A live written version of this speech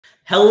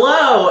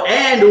Hello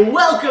and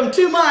welcome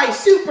to my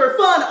super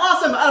fun,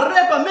 awesome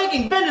arepa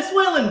making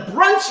Venezuelan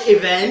brunch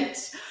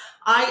event.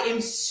 I am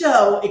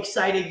so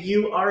excited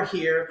you are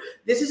here.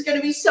 This is going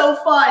to be so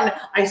fun.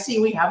 I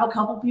see we have a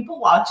couple people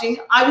watching.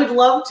 I would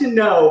love to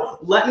know.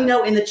 Let me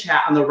know in the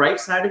chat on the right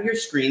side of your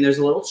screen. There's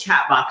a little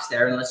chat box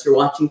there, unless you're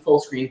watching full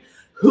screen,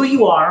 who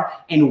you are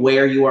and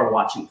where you are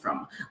watching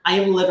from. I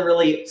am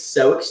literally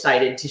so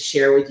excited to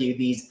share with you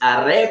these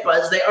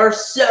arepas. They are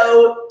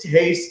so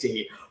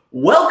tasty.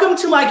 Welcome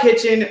to my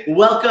kitchen.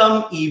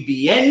 Welcome y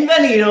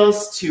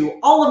bienvenidos to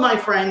all of my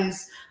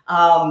friends.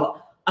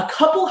 A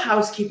couple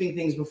housekeeping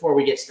things before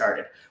we get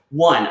started.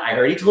 One, I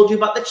already told you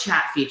about the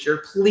chat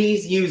feature.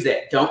 Please use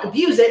it. Don't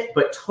abuse it,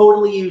 but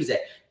totally use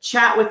it.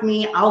 Chat with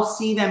me. I'll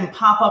see them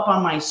pop up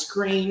on my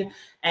screen.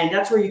 And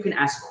that's where you can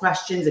ask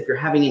questions if you're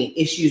having any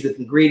issues with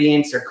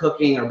ingredients or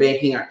cooking or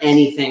baking or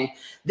anything.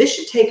 This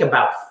should take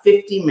about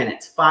 50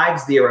 minutes,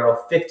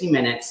 50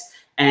 minutes.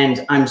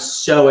 And I'm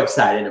so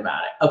excited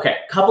about it. Okay,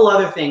 a couple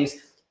other things.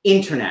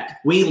 Internet.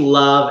 We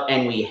love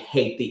and we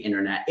hate the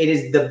internet. It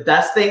is the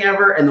best thing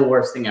ever and the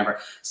worst thing ever.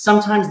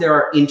 Sometimes there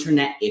are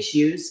internet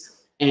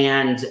issues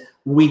and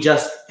we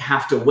just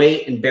have to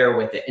wait and bear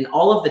with it. And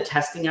all of the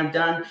testing I've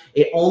done,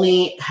 it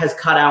only has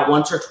cut out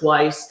once or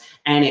twice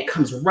and it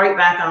comes right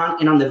back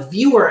on. And on the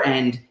viewer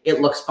end, it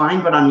looks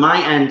fine. But on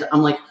my end,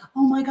 I'm like,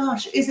 oh my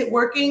gosh, is it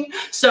working?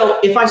 So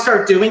if I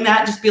start doing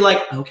that, just be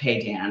like,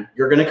 okay, Dan,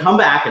 you're gonna come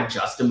back in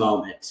just a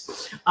moment.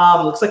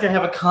 Looks like I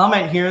have a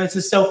comment here. This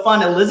is so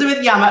fun.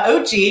 Elizabeth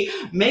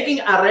Yamauchi making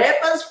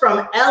arepas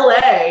from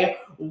LA.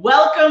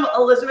 Welcome,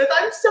 Elizabeth.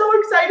 I'm so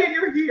excited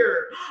you're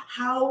here.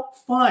 How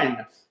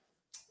fun.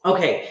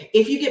 Okay,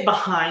 if you get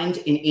behind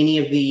in any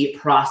of the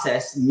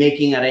process,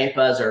 making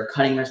arepas or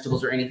cutting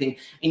vegetables or anything,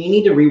 and you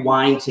need to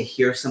rewind to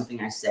hear something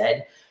I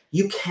said,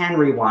 you can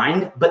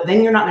rewind, but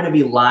then you're not going to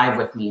be live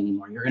with me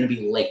anymore. You're going to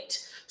be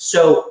late.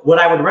 So what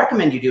I would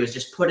recommend you do is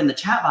just put in the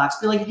chat box,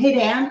 be like, hey,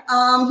 Dan,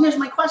 here's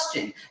my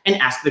question, and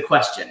ask the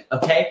question,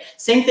 okay?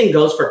 Same thing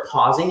goes for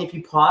pausing. If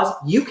you pause,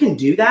 you can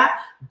do that,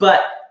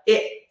 but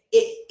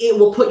it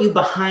will put you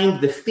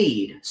behind the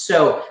feed.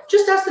 So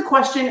just ask the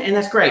question, and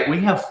that's great. We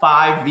have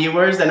 5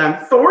 viewers, and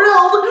I'm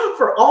thrilled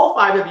for all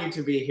 5 of you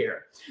to be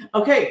here.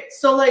 Okay,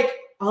 so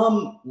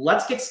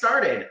let's get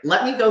started.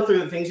 Let me go through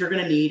the things you're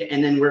gonna need,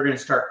 and then we're gonna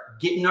start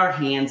getting our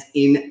hands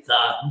in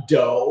the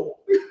dough.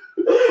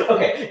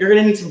 Okay, you're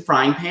gonna need some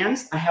frying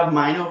pans. I have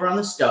mine over on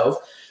the stove.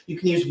 You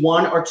can use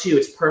 1 or 2,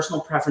 it's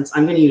personal preference.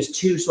 I'm gonna use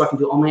 2 so I can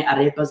do all my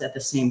arepas at the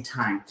same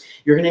time.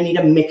 You're gonna need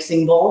a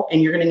mixing bowl,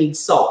 and you're gonna need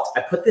salt.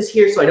 I put this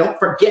here so I don't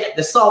forget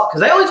the salt,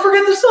 because I always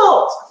forget the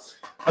salt.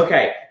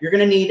 Okay, you're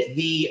gonna need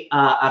the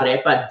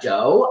arepa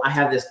dough. I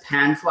have this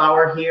pan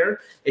flour here.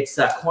 It's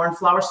corn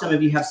flour. Some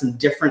of you have some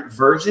different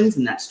versions,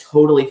 and that's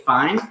totally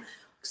fine.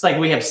 Looks like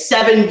we have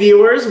 7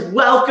 viewers.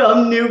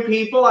 Welcome, new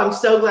people. I'm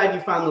so glad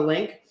you found the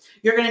link.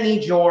 You're gonna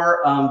need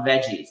your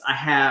veggies. I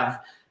have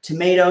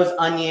tomatoes,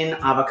 onion,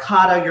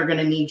 avocado. You're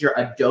gonna need your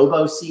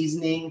adobo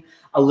seasoning,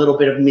 a little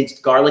bit of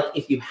minced garlic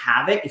if you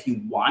have it, if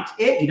you want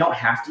it. You don't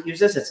have to use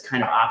this, it's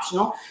kind of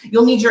optional.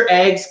 You'll need your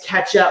eggs,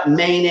 ketchup,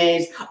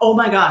 mayonnaise. Oh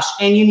my gosh,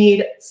 and you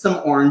need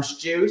some orange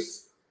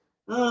juice.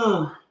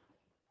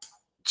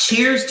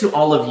 Cheers to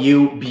all of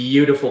you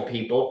beautiful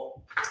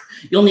people.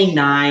 You'll need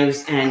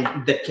knives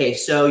and the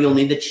queso, you'll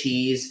need the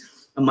cheese.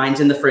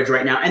 Mine's in the fridge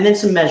right now, and then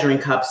some measuring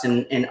cups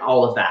and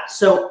all of that.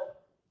 So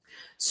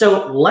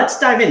let's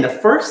dive in. The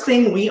first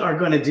thing we are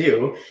gonna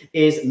do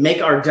is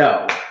make our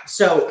dough.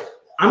 So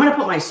I'm gonna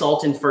put my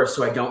salt in first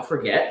so I don't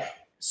forget.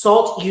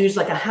 Salt, use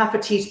like a half a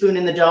teaspoon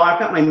in the dough. I've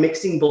got my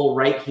mixing bowl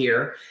right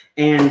here,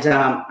 and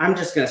I'm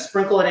just gonna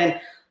sprinkle it in.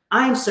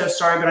 I'm so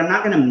sorry, but I'm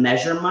not gonna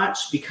measure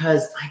much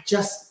because I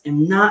just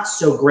am not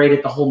so great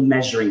at the whole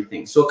measuring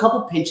thing. So a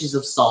couple pinches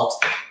of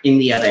salt in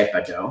the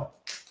arepa dough.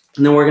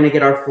 And then we're gonna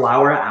get our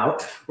flour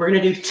out. We're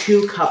gonna do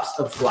 2 cups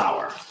of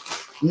flour.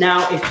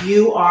 Now, if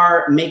you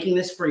are making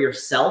this for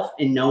yourself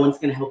and no one's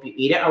gonna help you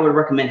eat it, I would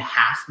recommend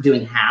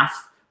doing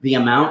half the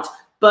amount,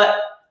 but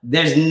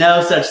there's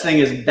no such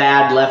thing as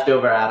bad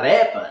leftover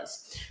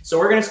arepas. So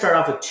we're gonna start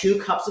off with 2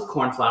 cups of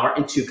corn flour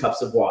and 2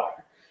 cups of water.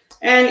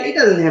 And it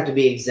doesn't have to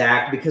be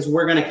exact because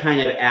we're gonna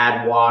kind of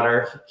add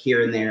water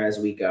here and there as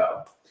we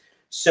go.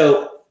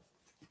 So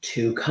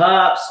 2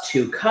 cups,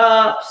 2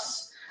 cups.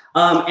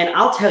 And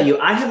I'll tell you,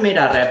 I have made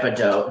arepa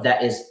dough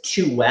that is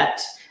too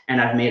wet, and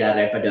I've made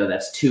arepa dough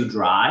that's too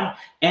dry.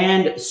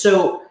 And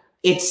so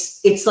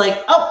it's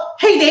like, oh,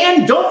 hey,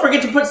 Dan, don't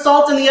forget to put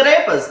salt in the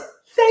arepas.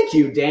 Thank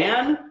you,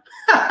 Dan.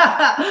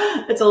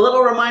 It's a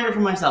little reminder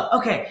for myself.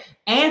 Okay,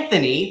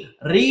 Anthony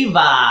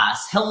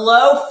Rivas.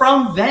 Hello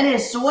from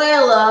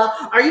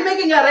Venezuela. Are you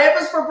making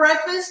arepas for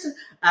breakfast?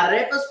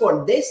 Arepas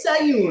for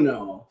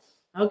desayuno.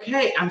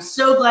 Okay, I'm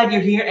so glad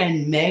you're here.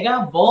 And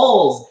Mega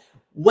Vols.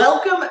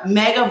 Welcome,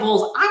 Mega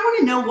Vols. I want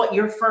to know what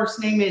your first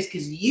name is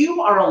because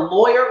you are a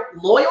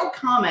loyal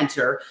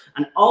commenter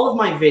on all of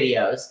my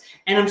videos,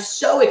 and I'm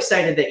so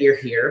excited that you're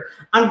here.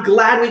 I'm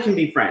glad we can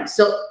be friends.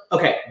 So,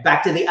 okay,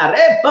 back to the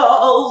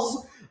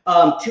arepas.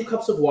 2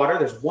 cups of water.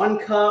 There's 1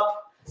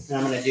 cup, And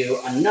I'm gonna do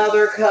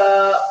another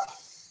cup.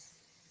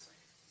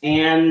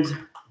 And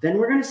then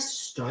we're gonna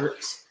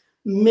start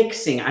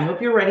mixing. I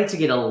hope you're ready to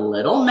get a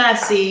little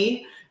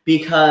messy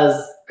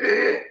because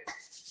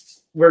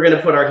we're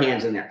gonna put our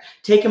hands in there.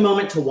 Take a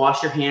moment to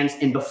wash your hands.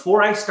 And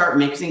before I start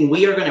mixing,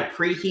 we are gonna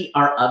preheat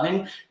our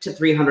oven to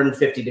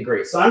 350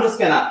 degrees. So I'm just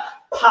gonna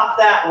pop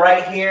that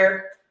right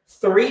here.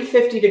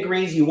 350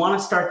 degrees, you wanna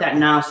start that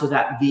now so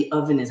that the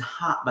oven is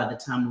hot by the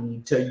time we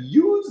need to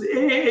use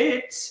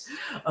it.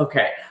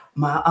 Okay,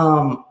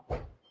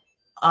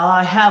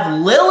 I have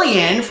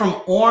Lillian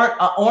from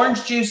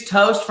Orange Juice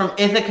Toast from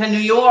Ithaca, New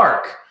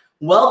York.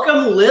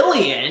 Welcome,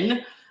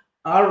 Lillian.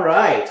 All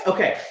right,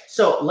 okay,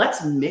 so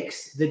let's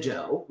mix the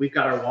dough. We've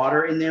got our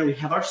water in there, we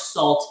have our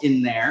salt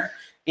in there,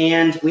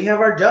 and we have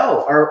our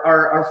dough,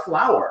 our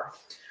flour.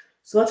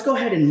 So let's go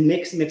ahead and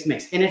mix. And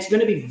it's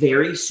gonna be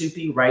very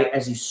soupy right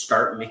as you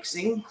start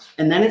mixing.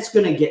 And then it's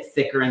gonna get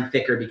thicker and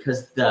thicker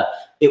because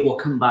it will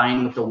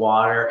combine with the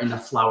water and the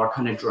flour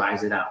kind of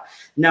dries it out.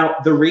 Now,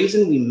 the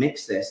reason we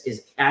mix this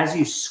is as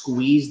you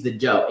squeeze the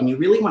dough, and you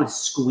really wanna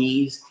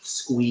squeeze,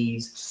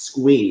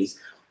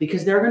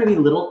 because there are gonna be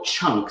little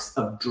chunks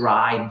of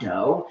dry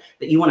dough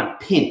that you wanna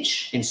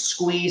pinch and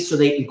squeeze so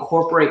they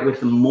incorporate with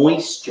the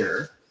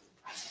moisture.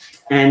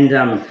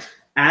 And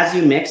as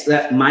you mix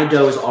that, my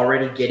dough is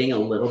already getting a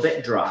little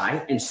bit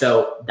dry, and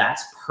so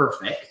that's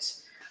perfect.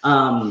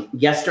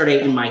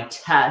 Yesterday in my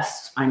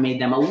test, I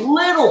made them a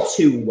little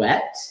too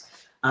wet,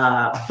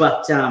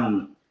 but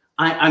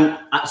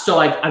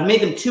I've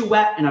made them too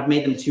wet and I've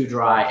made them too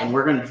dry, and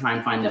we're gonna try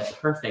and find the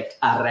perfect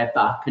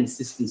arepa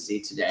consistency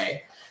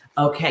today.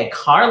 Okay,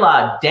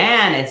 Carla,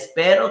 Dan,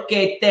 espero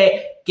que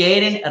te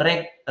queden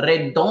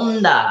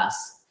redondas.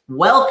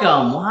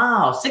 Welcome,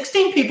 wow,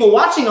 16 people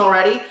watching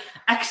already,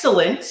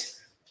 excellent.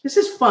 This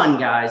is fun,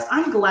 guys.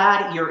 I'm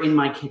glad you're in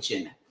my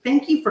kitchen.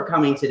 Thank you for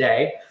coming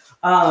today.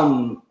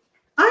 I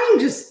am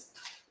just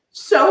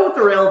so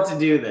thrilled to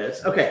do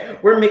this. Okay,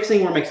 we're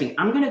mixing.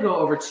 I'm gonna go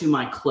over to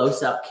my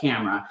close-up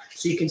camera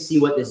so you can see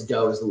what this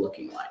dough is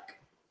looking like.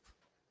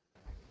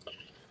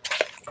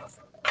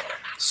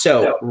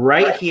 So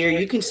right here,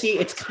 you can see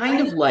it's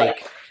kind of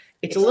like,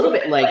 it's a little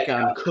bit like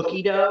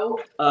cookie dough.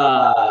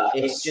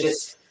 It's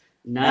just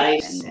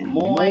nice and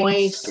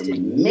moist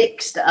and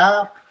mixed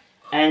up.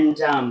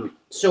 And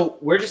so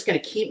we're just gonna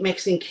keep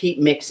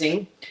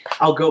mixing.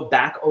 I'll go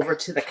back over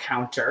to the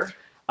counter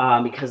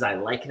because I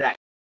like that.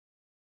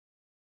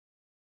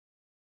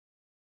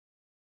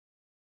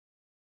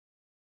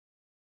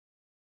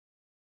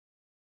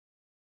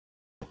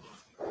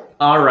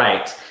 All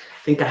right,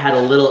 I think I had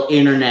a little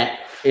internet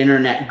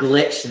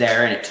glitch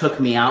there and it took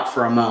me out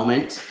for a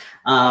moment.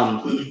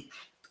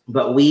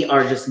 But we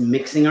are just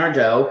mixing our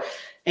dough.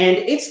 And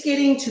it's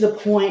getting to the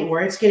point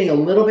where it's getting a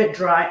little bit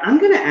dry. I'm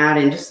gonna add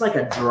in just like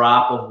a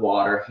drop of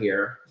water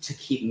here to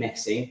keep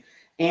mixing.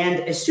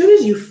 And as soon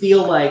as you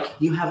feel like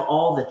you have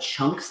all the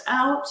chunks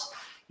out,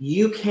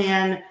 you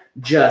can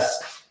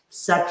just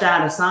set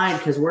that aside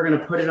because we're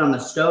gonna put it on the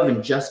stove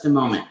in just a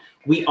moment.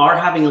 We are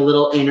having a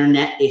little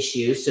internet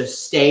issue, so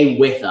stay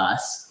with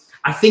us.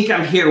 I think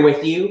I'm here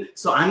with you,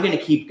 so I'm gonna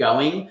keep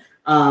going.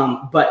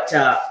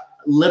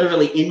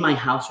 Literally in my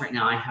house right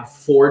now, I have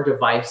 4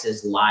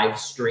 devices live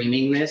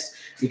streaming this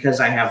because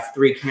I have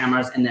 3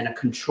 cameras and then a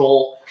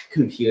control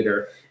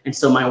computer. And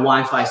so my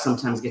Wi-Fi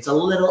sometimes gets a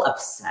little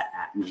upset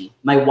at me.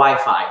 My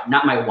Wi-Fi,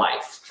 not my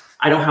wife.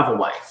 I don't have a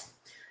wife.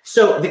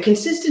 So the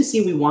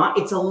consistency we want,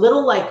 it's a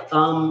little like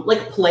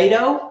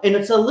Play-Doh, and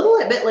it's a little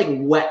bit like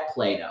wet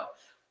Play-Doh.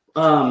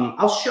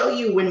 I'll show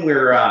you when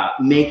we're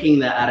making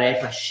the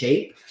arepa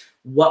shape,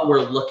 what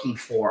we're looking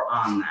for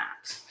on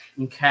that.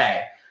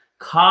 Okay.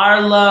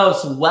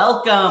 Carlos,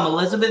 welcome.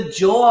 Elizabeth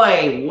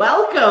Joy,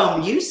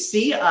 welcome. You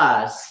see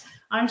us.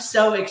 I'm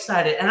so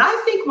excited. And I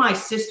think my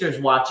sister's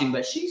watching,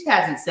 but she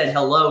hasn't said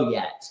hello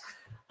yet.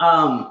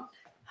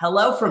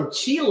 Hello from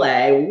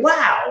Chile.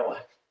 Wow.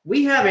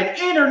 We have an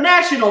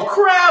international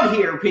crowd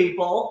here,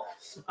 people.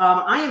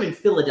 I am in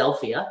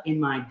Philadelphia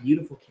in my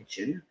beautiful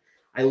kitchen.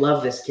 I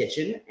love this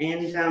kitchen.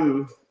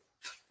 And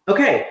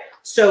okay,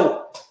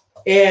 so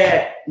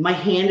my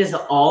hand is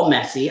all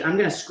messy. I'm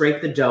going to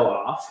scrape the dough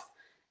off.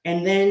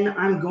 And then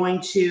I'm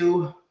going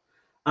to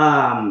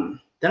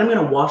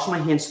wash my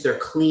hands so they're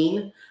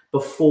clean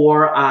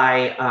before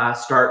I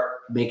start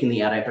making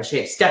the arepa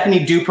shape.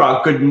 Stephanie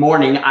Duprog, good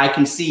morning. I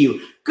can see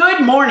you.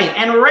 Good morning.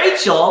 And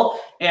Rachel,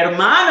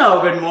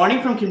 hermano, good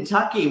morning from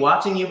Kentucky.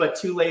 Watching you, but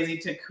too lazy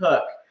to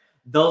cook.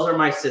 Those are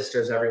my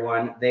sisters,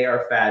 everyone. They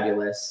are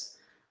fabulous.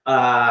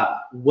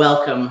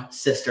 Welcome,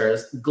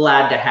 sisters.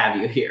 Glad to have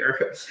you here.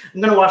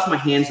 I'm going to wash my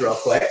hands real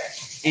quick.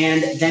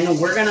 And then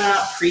we're going to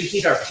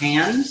preheat our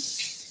pans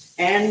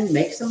and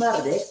make some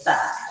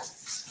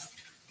arepas.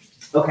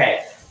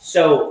 Okay,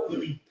 so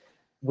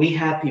we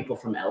have people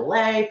from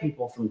LA,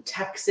 people from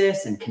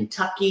Texas and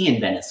Kentucky and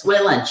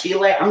Venezuela and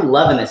Chile. I'm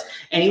loving this.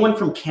 Anyone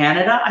from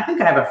Canada? I think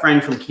I have a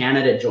friend from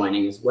Canada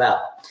joining as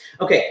well.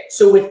 Okay,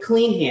 so with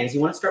clean hands, you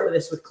want to start with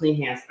this with clean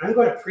hands. I'm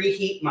going to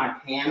preheat my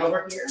pan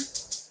over here.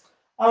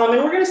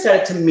 And we're gonna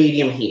set it to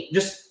medium heat,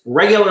 just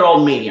regular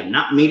old medium,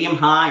 not medium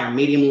high or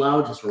medium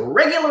low, just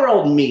regular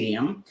old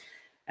medium.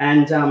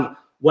 And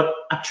what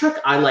a trick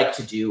I like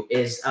to do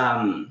is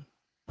turn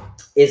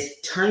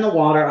the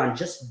water on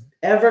just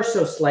ever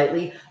so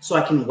slightly so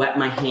I can wet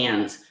my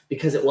hands,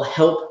 because it will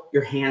help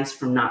your hands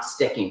from not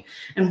sticking.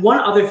 And one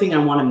other thing I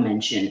want to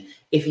mention,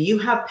 if you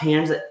have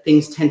pans that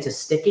things tend to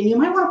stick in, you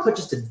might want to put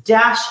just a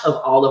dash of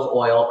olive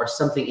oil or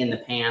something in the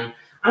pan.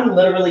 I'm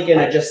literally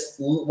gonna just,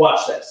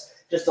 watch this,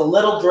 just a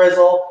little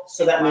drizzle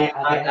so that my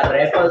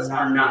arepas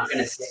are not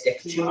gonna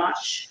stick too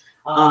much.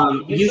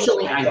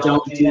 Usually I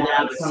don't do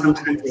that, but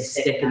sometimes they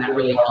stick and that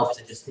really helps.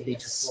 They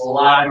just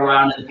slide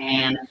around in the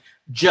pan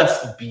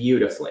just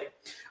beautifully.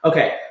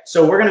 Okay,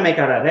 so we're gonna make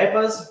our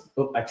arepas.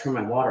 Oh, I turned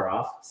my water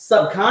off.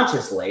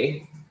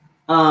 Subconsciously,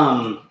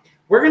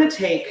 we're gonna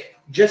take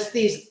just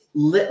these,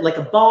 like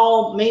a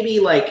ball, maybe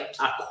like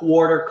a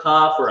quarter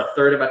cup or a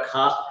third of a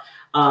cup.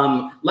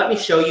 Let me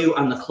show you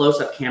on the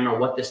close-up camera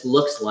what this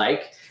looks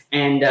like,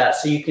 and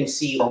so you can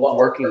see what we're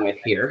working with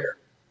here.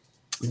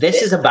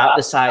 This is about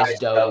the size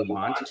dough you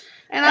want,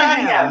 and I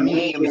have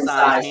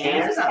medium-sized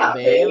hands. It's not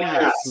big,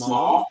 not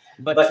small.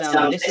 But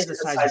this is the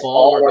size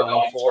ball we're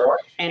going for.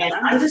 And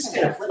I'm just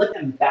going to flip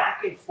them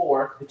back and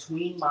forth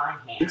between my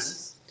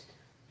hands.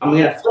 I'm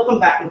going to flip them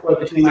back and forth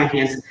between my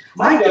hands.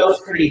 My dough is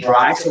pretty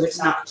dry, so it's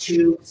not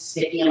too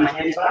sticky in my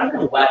hands, but I'm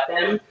going to wet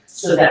them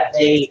so that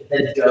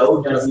the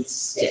dough doesn't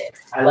stick.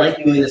 I like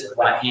doing this with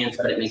wet hands,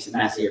 but it makes it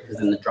messier because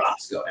then the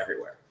drops go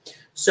everywhere.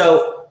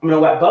 So I'm going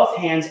to wet both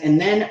hands, and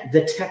then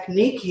the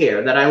technique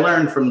here that I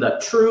learned from the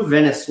true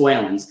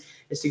Venezuelans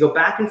is to go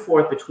back and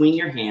forth between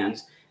your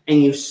hands,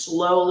 and you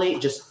slowly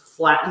just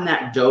flatten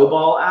that dough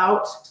ball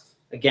out.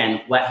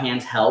 Again, wet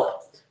hands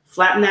help.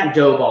 Flatten that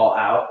dough ball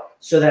out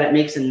so that it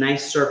makes a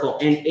nice circle.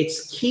 And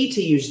it's key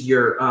to use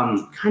your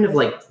kind of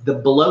like the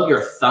below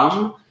your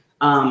thumb,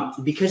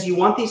 because you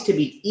want these to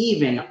be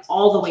even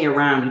all the way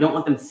around. You don't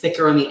want them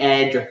thicker on the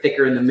edge or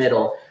thicker in the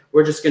middle.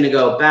 We're just going to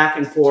go back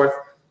and forth.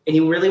 And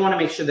you really want to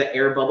make sure that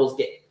air bubbles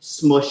get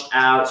smushed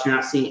out so you're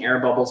not seeing air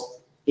bubbles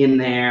in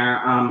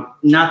there.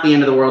 Not the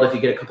end of the world if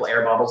you get a couple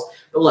air bubbles.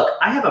 But look,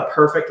 I have a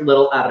perfect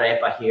little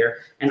arepa here,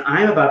 and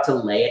I'm about to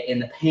lay it in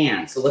the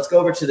pan. So let's go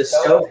over to the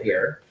stove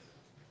here.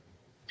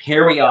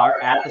 Here we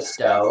are at the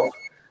stove.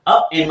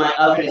 Oh, and my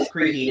oven is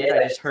preheated.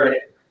 I just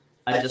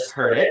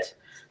heard it.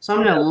 So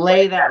I'm going to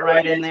lay that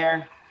right in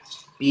there.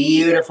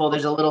 Beautiful.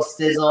 There's a little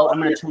sizzle.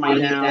 I'm going to turn my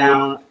heat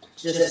down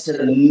just to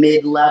the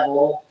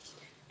mid-level.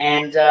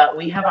 And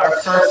we have our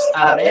first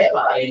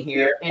arepa in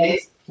here, and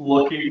it's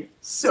looking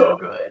so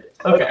good.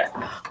 Okay,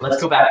 let's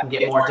go back and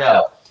get more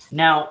dough.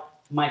 Now,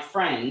 my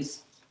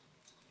friends,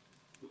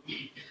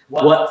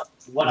 what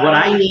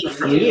I need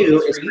from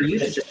you is for you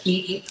to just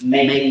keep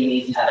making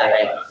these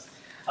arepas.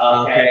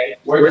 Okay,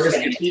 we're just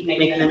going to keep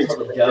making them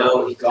until the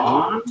dough is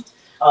gone.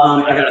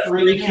 I got a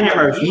 3D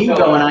camera view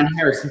going on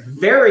here. It's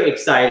very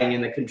exciting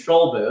in the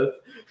control booth.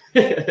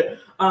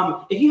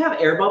 If you have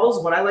air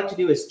bubbles, what I like to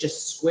do is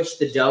just squish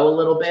the dough a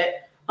little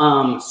bit.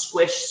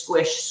 Squish,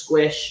 squish,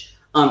 squish.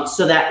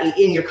 So that,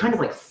 and you're kind of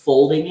like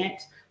folding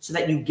it so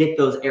that you get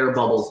those air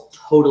bubbles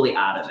totally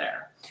out of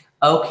there.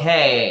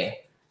 Okay.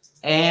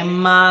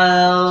 Maru,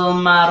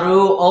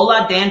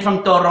 hola, Dan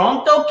from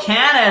Toronto,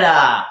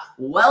 Canada.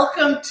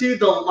 Welcome to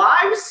the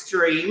live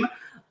stream.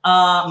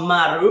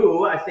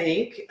 Maru, I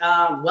think.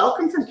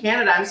 Welcome from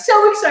Canada. I'm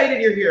so excited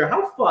you're here.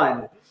 How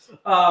fun.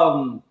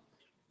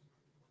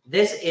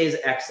 This is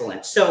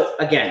excellent. So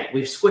again,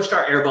 we've squished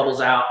our air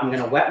bubbles out. I'm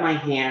going to wet my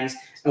hands,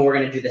 and we're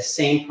going to do the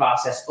same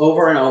process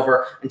over and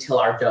over until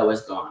our dough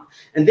is gone.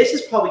 And this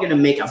is probably going to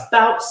make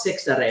about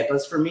 6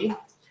 arepas for me.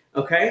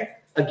 Okay.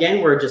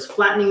 Again, we're just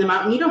flattening them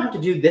out, and you don't have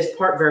to do this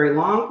part very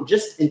long,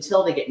 just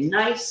until they get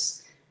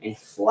nice and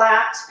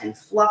flat and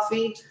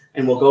fluffy.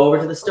 And we'll go over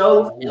to the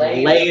stove and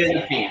lay it in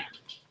the pan.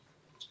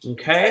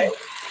 Okay.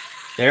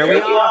 There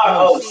we are.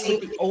 Oh, see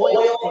the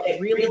oil?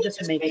 It really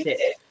just makes it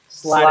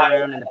slide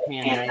around in the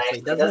pan nicely.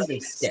 It doesn't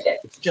even stick.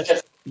 It's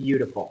just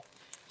beautiful.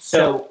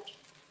 So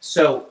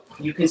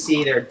you can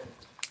see they're,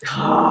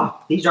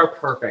 these are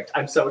perfect.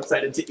 I'm so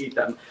excited to eat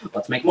them.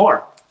 Let's make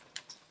more.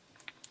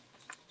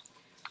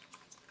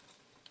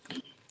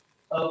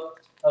 Oh,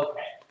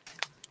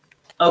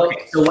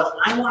 okay, so what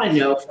I want to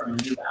know from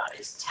you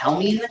guys, tell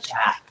me in the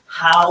chat,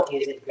 how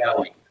is it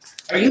going?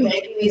 Are you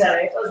making these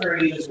arepas, or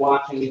are you just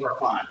watching for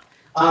fun?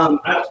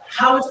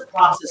 How is the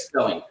process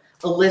going?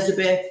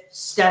 Elizabeth,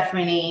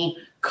 Stephanie,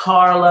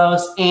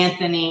 Carlos,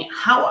 Anthony,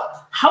 how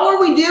are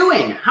we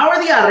doing? How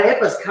are the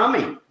arepas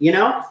coming? You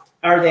know,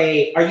 are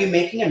you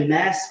making a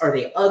mess? Are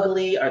they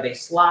ugly? Are they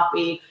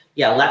sloppy?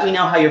 Yeah, let me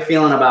know how you're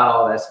feeling about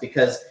all this,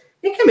 because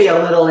it can be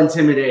a little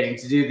intimidating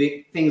to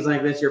do things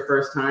like this your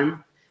first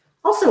time.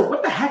 Also,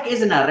 what the heck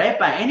is an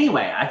arepa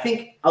anyway? I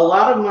think a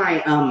lot of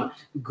my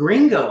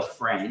gringo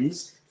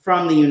friends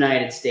from the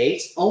United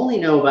States only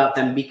know about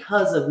them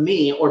because of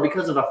me or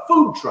because of a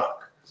food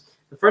truck.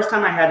 The first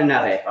time I had an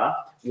arepa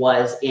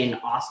was in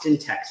Austin,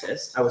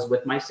 Texas. I was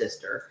with my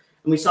sister,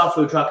 and we saw a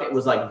food truck. It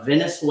was like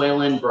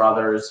Venezuelan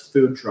Brothers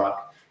food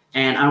truck.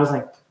 And I was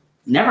like,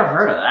 Never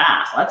heard of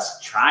that.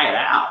 Let's try it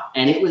out.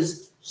 And it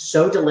was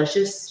so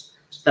delicious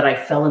that I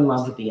fell in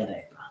love with the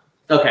arepa.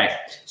 Okay,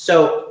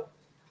 so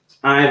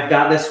I've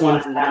got this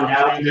one flattened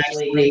out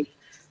nicely.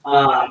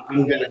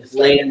 I'm going to just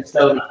lay it in the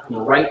stove and I'll come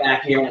right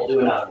back here and we'll do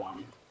another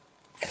one.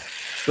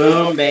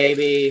 Boom,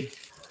 baby.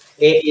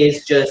 It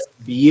is just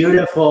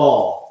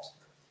beautiful.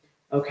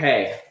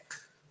 Okay.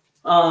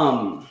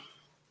 How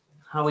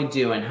we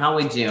doing? How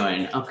we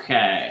doing?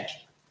 Okay.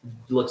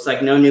 Looks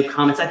like no new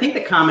comments. I think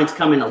the comments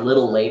come in a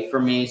little late for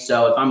me,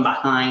 so if I'm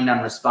behind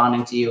on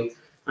responding to you,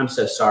 I'm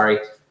so sorry.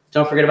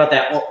 Don't forget about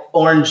that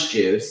orange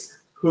juice.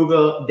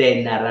 Jugo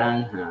de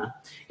naranja.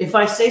 If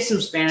I say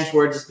some Spanish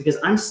words, it's because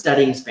I'm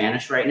studying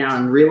Spanish right now.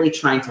 I'm really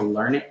trying to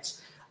learn it.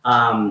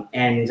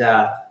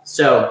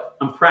 So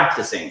I'm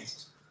practicing.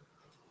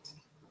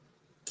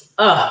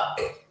 Love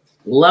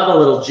a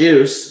little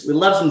juice. We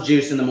love some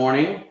juice in the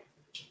morning.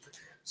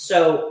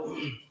 So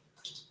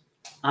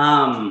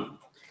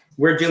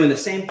we're doing the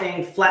same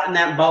thing. Flatten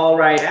that ball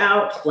right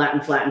out. Flatten,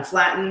 flatten,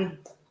 flatten.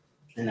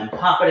 And then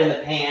pop it in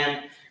the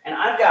pan. And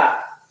I've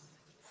got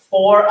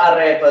 4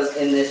 arepas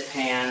in this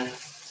pan.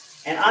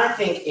 And I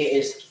think it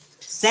is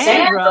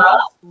Sandra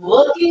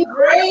looking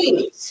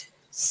great.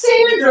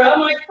 Sandra,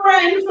 my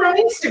friend from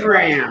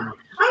Instagram.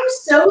 I'm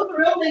so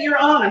thrilled that you're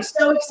on. I'm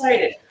so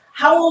excited.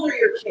 How old are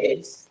your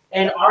kids?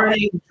 And are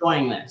they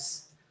enjoying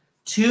this?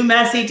 Too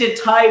messy to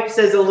type,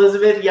 says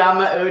Elizabeth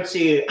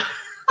Yamauchi.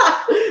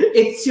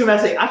 It's too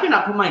messy. I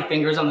cannot put my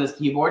fingers on this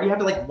keyboard. You have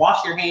to like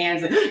wash your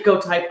hands and go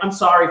type. I'm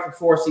sorry for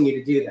forcing you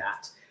to do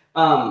that.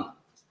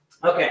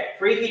 Okay,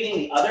 preheating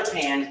the other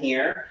pan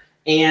here,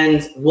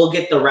 and we'll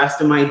get the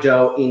rest of my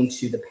dough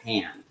into the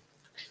pan.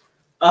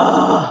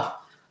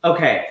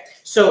 Okay,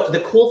 so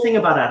the cool thing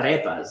about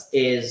arepas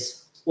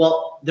is,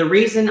 well, the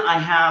reason I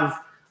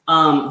have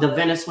the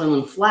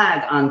Venezuelan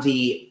flag on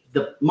the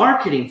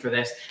marketing for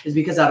this is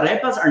because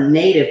arepas are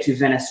native to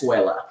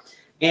Venezuela.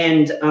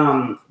 And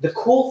the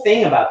cool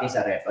thing about these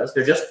arepas,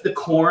 they're just the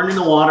corn and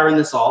the water and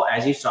the salt,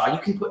 as you saw. You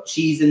can put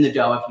cheese in the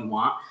dough if you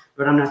want,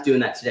 but I'm not doing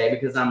that today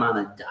because I'm on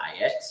a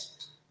diet.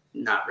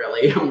 Not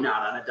really, I'm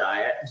not on a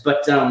diet,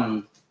 but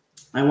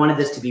I wanted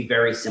this to be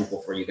very simple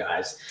for you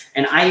guys.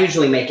 And I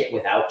usually make it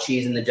without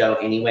cheese in the dough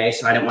anyway,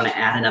 so I don't want to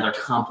add another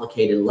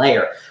complicated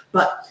layer.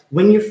 But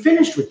when you're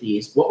finished with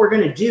these, what we're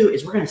going to do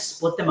is we're going to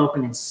split them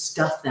open and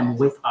stuff them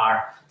with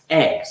our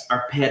eggs,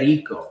 our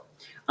perico.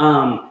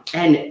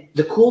 And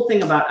the cool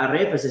thing about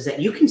arepas is that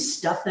you can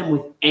stuff them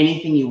with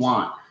anything you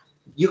want.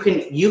 You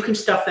can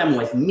stuff them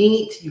with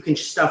meat, you can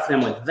stuff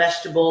them with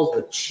vegetables,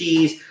 with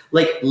cheese,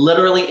 like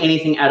literally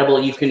anything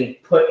edible you can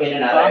put in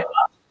an arepa.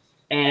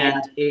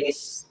 And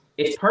it's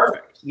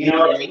perfect. You know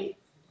what I mean?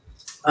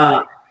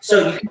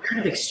 So you can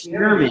kind of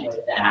experiment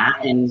with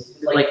that. And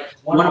like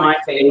one of my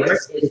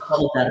favorites is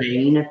called the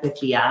reina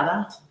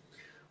pepiada.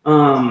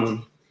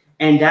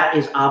 And that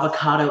is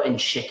avocado and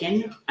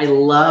chicken. I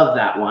love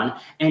that one.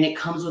 And it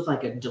comes with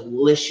like a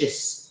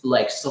delicious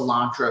like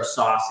cilantro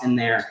sauce in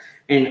there.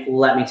 And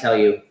let me tell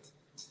you,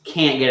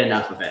 can't get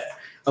enough of it.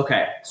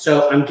 Okay,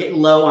 so I'm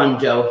getting low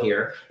on dough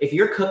here. If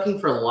you're cooking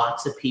for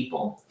lots of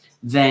people,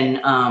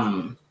 then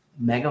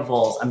mega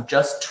vols. I'm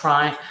just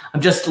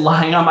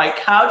lying on my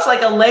couch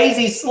like a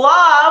lazy slob.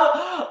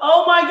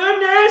 Oh my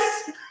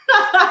goodness.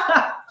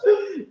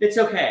 It's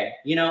okay.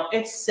 You know,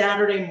 it's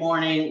Saturday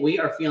morning. We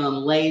are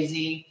feeling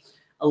lazy.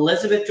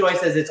 Elizabeth Joy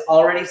says it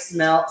already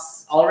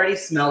smells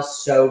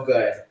so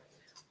good.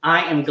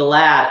 I am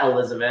glad,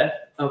 Elizabeth.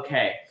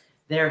 Okay.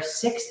 They're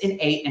 6 and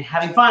 8 and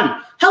having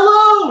fun.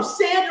 Hello,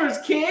 Sandra's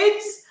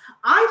kids.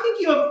 I think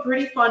you have a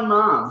pretty fun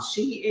mom.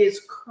 She is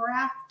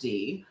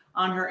crafty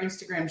on her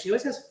Instagram. She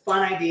always has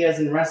fun ideas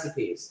and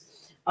recipes.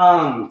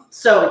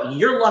 So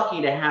you're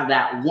lucky to have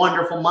that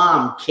wonderful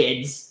mom,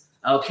 kids.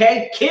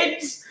 Okay,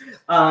 kids?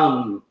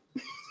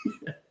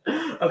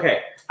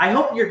 Okay, I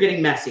hope you're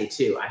getting messy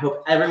too. I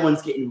hope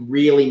everyone's getting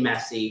really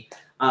messy.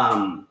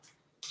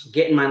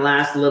 Getting my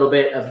last little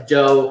bit of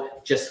dough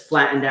just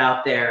flattened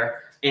out there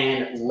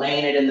and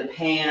laying it in the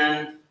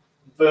pan.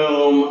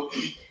 Boom.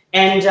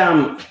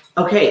 And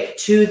okay,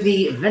 to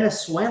the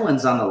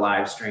Venezuelans on the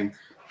live stream,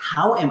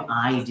 how am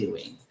I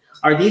doing?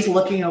 Are these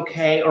looking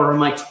okay, or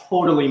am I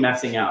totally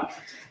messing up?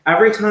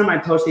 Every time I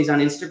post these on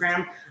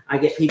Instagram, I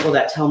get people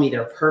that tell me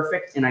they're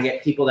perfect, and I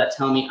get people that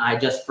tell me I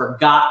just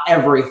forgot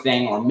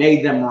everything or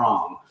made them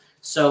wrong.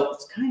 So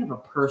it's kind of a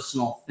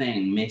personal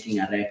thing, making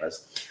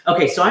arepas.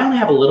 Okay, so I only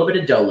have a little bit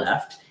of dough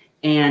left.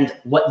 And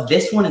what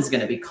this one is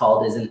going to be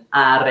called is an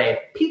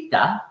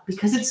arepita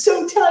because it's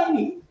so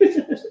tiny.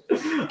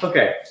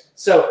 Okay,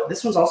 so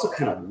this one's also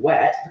kind of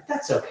wet, but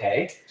that's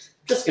okay.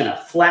 Just going to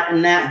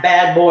flatten that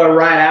bad boy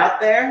right out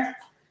there,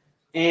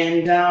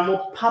 and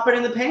we'll pop it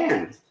in the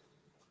pan.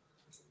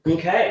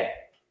 Okay.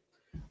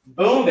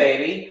 Boom,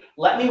 baby.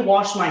 Let me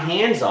wash my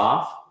hands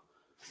off.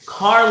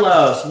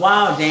 Carlos.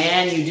 Wow,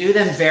 Dan, you do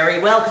them very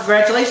well.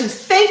 Congratulations.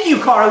 Thank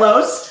you,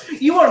 Carlos.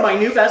 You are my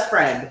new best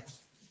friend.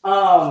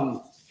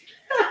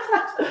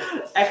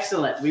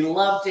 Excellent. We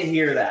love to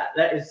hear that.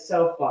 That is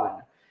so fun.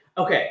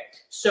 Okay,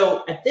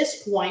 so at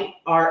this point,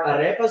 our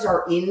arepas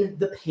are in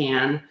the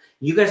pan.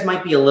 You guys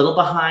might be a little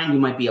behind. You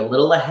might be a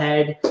little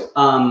ahead.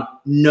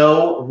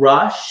 No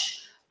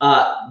rush.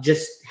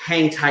 Just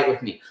hang tight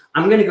with me.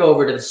 I'm going to go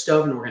over to the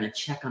stove and we're going to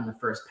check on the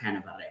first pan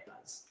of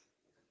arepas.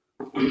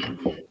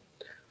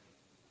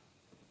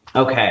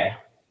 Okay.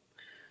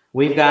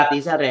 We've got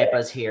these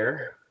arepas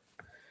here,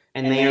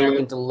 and they are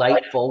looking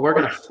delightful. We're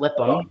going to flip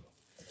them.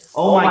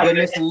 Oh my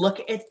goodness, look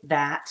at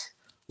that.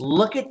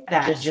 Look at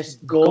that,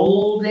 just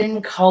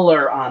golden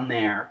color on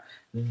there.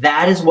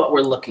 That is what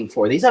we're looking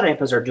for. These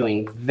arepas are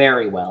doing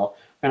very well.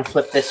 We're going to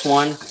flip this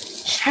one.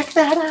 Check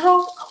that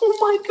out. Oh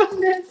my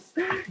goodness.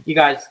 You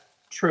guys,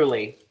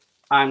 truly,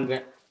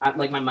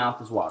 like my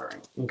mouth is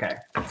watering. Okay.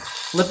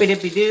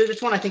 Flippy-dippy-doo.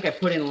 This one I think I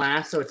put in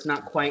last, so it's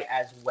not quite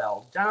as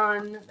well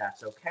done.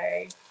 That's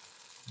okay.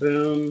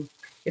 Boom.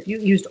 If you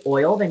used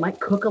oil, they might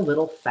cook a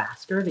little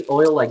faster. The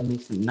oil like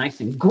makes them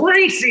nice and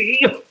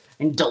greasy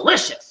and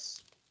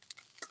delicious.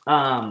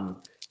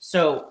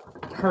 So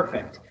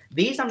perfect.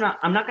 These I'm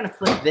not going to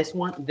flip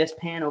this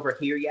pan over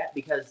here yet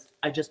because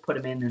I just put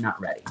them in. They're not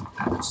ready.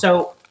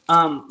 So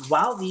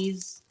while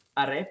these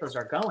arepas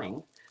are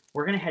going,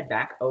 we're going to head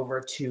back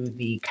over to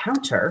the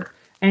counter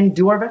and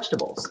do our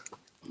vegetables.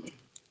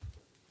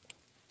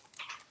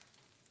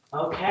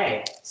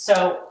 Okay,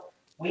 so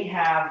we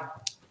have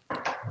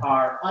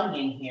our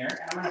onion here, and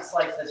I'm going to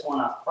slice this one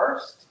up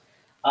first.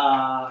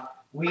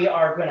 We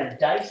are going to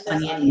dice this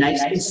onion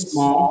nice and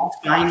small,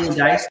 finely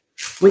diced.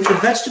 With the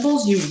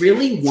vegetables, you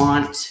really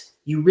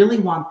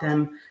want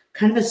them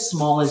kind of as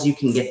small as you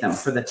can get them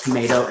for the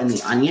tomato and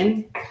the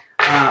onion,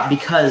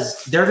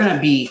 because they're going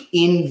to be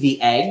in the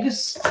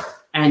eggs,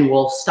 and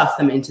we'll stuff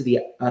them into the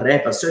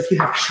arepas. So if you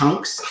have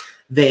chunks,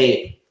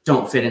 they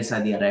don't fit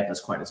inside the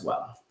arepas quite as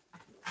well.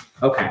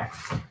 Okay,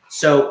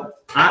 so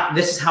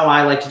this is how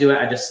I like to do it.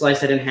 I just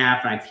slice it in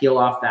half and I peel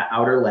off that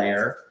outer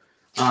layer.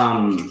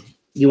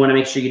 You want to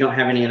make sure you don't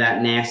have any of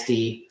that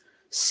nasty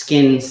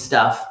skin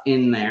stuff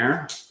in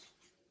there.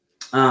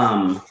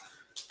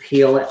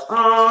 Peel it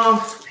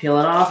off, peel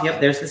it off. Yep,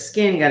 there's the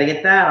skin. Got to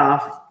get that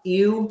off.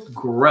 Ew,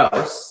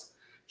 gross.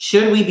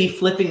 Should we be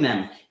flipping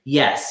them?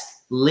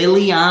 Yes.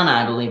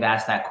 Liliana, I believe,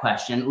 asked that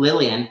question.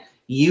 Lillian,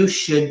 you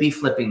should be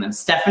flipping them.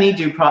 Stephanie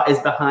Duprat is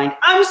behind.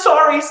 I'm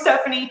sorry,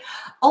 Stephanie.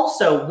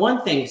 Also,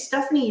 one thing,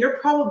 Stephanie, you're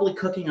probably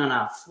cooking on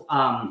a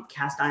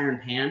cast iron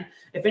pan.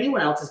 If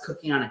anyone else is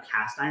cooking on a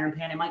cast iron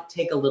pan, it might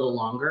take a little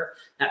longer.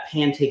 That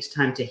pan takes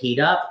time to heat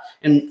up.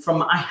 And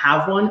I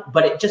have one,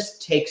 but it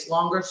just takes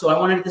longer. So I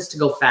wanted this to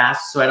go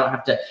fast so I don't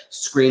have to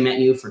scream at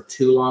you for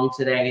too long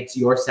today. It's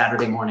your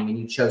Saturday morning and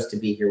you chose to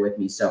be here with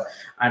me. So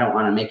I don't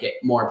want to make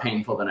it more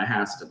painful than it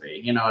has to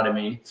be. You know what I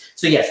mean?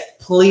 So yes,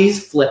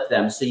 please flip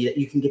them so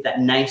you can get that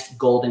nice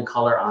golden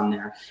color on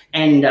there.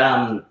 And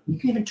you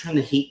can even turn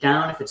the heat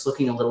down if it's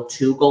looking a little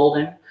too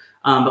golden.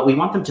 But we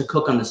want them to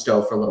cook on the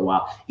stove for a little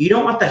while. You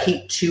don't want the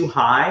heat too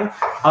high.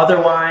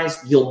 Otherwise,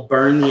 you'll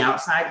burn the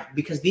outside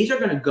because these are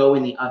going to go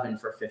in the oven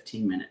for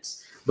 15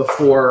 minutes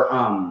before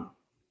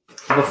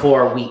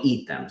we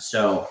eat them.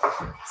 So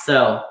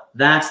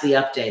that's the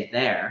update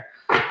there.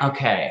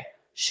 Okay.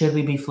 Should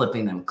we be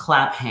flipping them?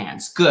 Clap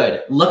hands.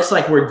 Good. Looks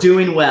like we're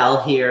doing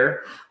well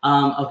here.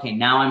 Okay.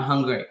 Now I'm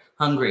hungry.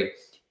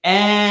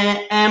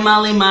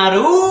 Emily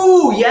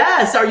Maru.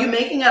 Yes. Are you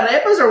making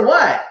arepas or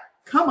what?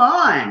 Come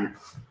on.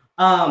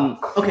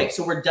 Okay,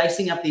 so we're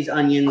dicing up these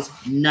onions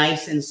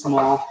nice and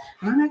small.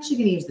 And I'm actually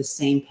going to use the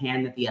same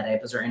pan that the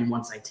arepas are in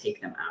once I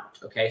take them out.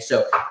 Okay,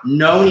 so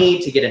no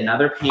need to get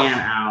another pan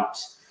out.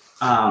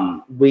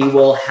 We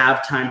will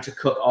have time to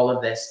cook all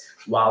of this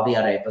while the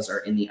arepas are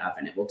in the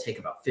oven. It will take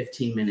about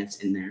 15 minutes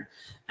in there.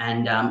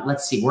 And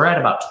let's see, we're at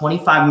about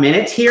 25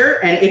 minutes here,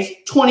 and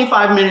it's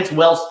 25 minutes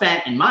well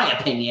spent, in my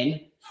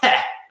opinion.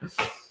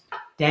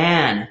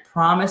 Dan,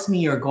 promise me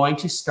you're going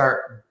to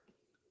start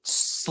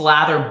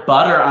slather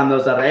butter on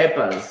those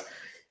arepas.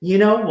 You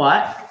know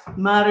what,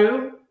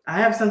 Maru? I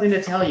have something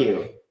to tell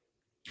you.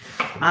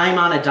 I'm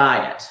on a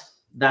diet.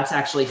 That's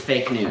actually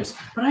fake news.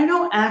 But I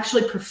don't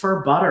actually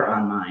prefer butter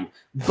on mine.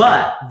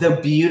 But the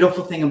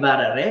beautiful thing about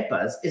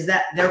arepas is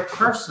that they're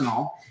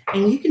personal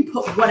and you can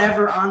put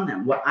whatever on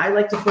them. What I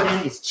like to put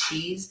in is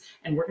cheese,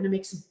 and we're going to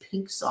make some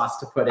pink sauce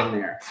to put in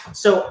there.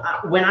 So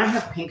when I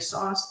have pink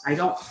sauce, I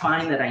don't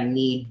find that I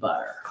need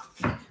butter.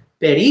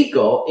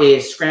 Perico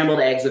is scrambled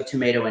eggs with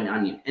tomato and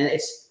onion. And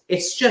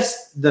it's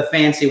just the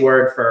fancy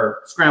word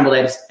for scrambled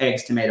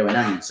eggs, tomato, and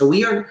onion. So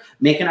we are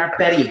making our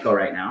perico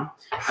right now.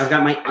 I've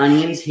got my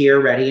onions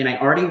here ready, and I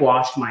already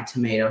washed my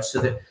tomatoes so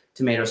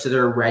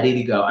they're ready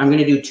to go. I'm going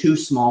to do 2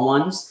 small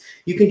ones.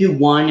 You can do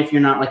 1 if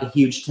you're not like a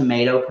huge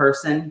tomato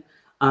person.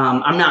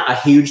 I'm not a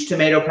huge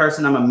tomato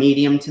person. I'm a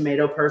medium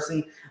tomato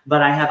person,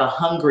 but I have a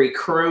hungry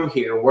crew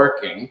here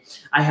working.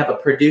 I have a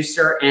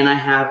producer and I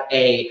have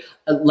an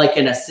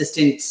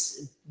assistant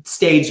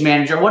stage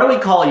manager. What do we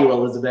call you,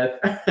 Elizabeth?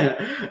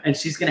 And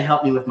she's going to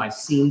help me with my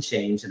scene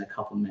change in a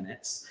couple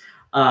minutes.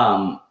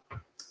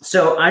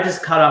 So I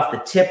just cut off the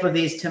tip of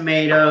these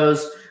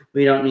tomatoes.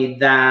 We don't need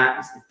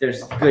that. If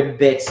there's good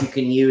bits, you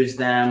can use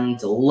them.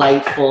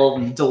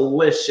 Delightful,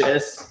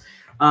 delicious.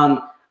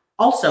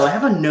 Also, I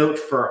have a note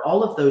for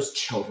all of those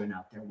children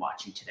out there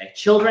watching today.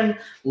 Children,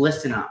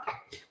 listen up.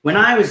 When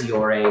I was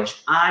your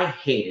age, I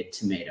hated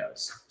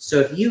tomatoes. So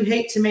if you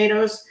hate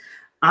tomatoes,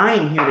 I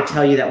am here to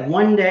tell you that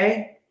one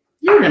day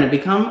you're going to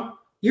become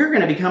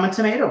a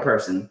tomato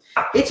person.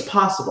 It's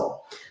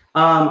possible.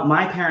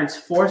 My parents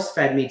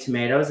force-fed me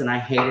tomatoes, and I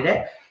hated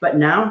it. But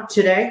now,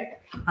 today,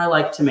 I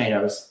like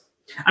tomatoes.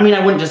 I mean,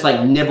 I wouldn't just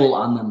like nibble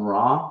on them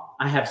raw.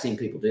 I have seen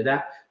people do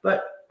that,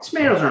 but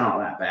tomatoes aren't all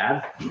that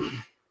bad.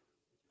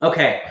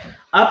 Okay,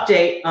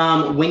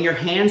 update. When your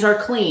hands are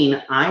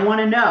clean, I want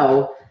to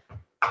know,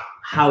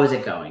 how is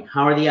it going?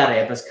 How are the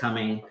arepas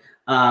coming?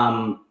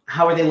 How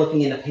are they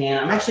looking in the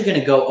pan? I'm actually going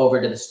to go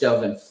over to the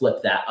stove and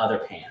flip that other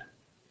pan.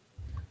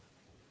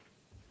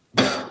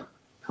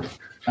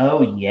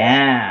 Oh,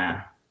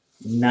 yeah.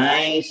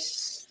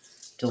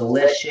 Nice,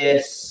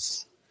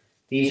 delicious.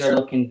 These are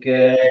looking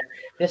good.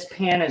 This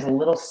pan is a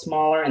little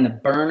smaller and the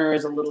burner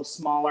is a little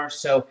smaller,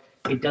 so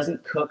it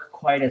doesn't cook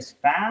quite as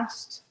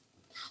fast.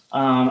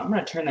 I'm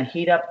going to turn the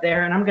heat up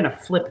there, and I'm going to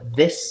flip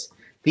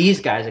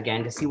these guys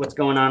again to see what's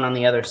going on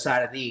the other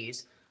side of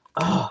these.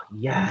 Oh,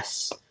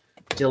 yes.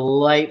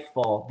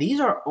 Delightful. These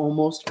are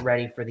almost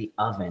ready for the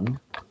oven.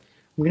 I'm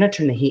going to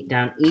turn the heat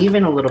down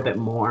even a little bit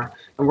more,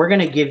 and we're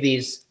going to give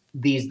these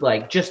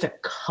like just a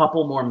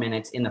couple more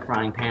minutes in the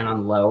frying pan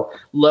on low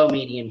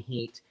medium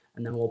heat,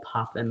 and then we'll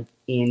pop them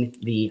in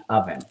the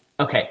oven.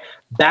 Okay,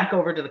 back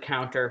over to the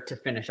counter to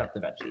finish up the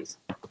veggies.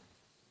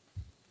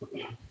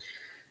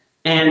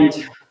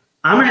 And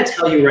I'm going to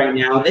tell you right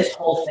now, this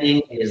whole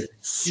thing is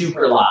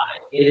super live.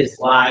 It is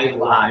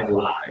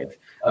live.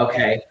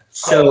 Okay,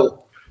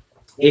 so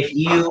if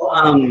you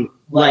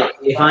like,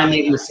 if I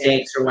make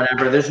mistakes or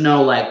whatever, there's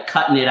no like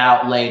cutting it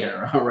out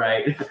later. All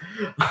right.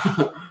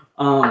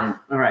 All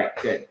right,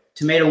 good.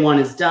 Tomato 1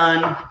 is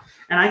done,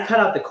 and I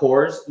cut out the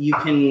cores. You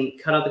can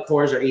cut out the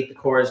cores or eat the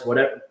cores,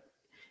 whatever.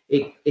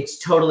 It's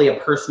totally a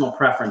personal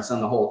preference on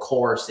the whole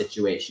core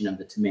situation of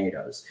the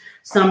tomatoes.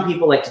 Some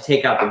people like to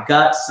take out the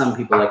guts. Some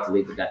people like to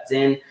leave the guts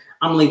in.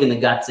 I'm leaving the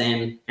guts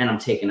in, and I'm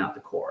taking out the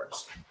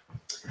cores.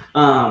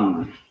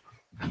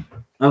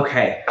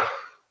 Okay.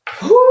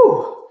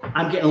 Whew.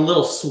 I'm getting a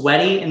little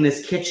sweaty in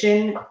this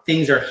kitchen.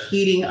 Things are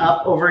heating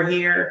up over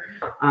here.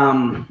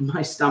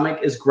 My stomach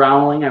is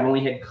growling. I've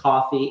only had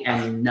coffee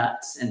and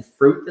nuts and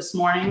fruit this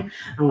morning.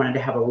 I wanted to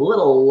have a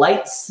little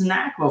light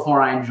snack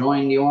before I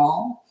joined you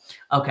all.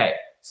 Okay,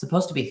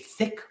 supposed to be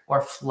thick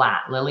or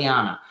flat,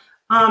 Liliana?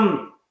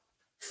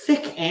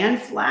 Thick and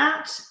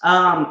flat.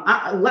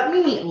 Let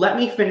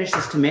me finish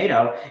this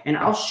tomato, and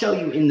I'll show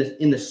you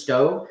in the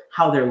stove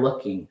how they're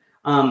looking.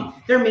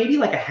 They're maybe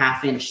like a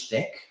 ½ inch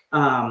thick.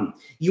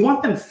 You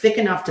want them thick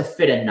enough to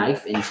fit a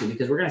knife into,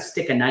 because we're going to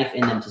stick a knife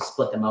in them to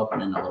split them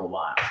open in a little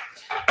while.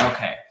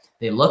 Okay,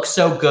 they look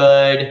so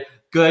good.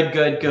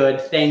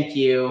 Good. Thank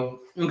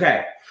you.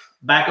 Okay,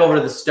 back over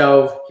to the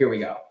stove. Here we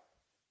go.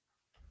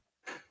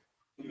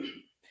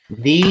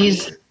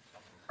 These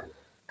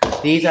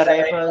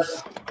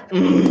arepas,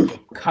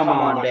 come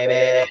on,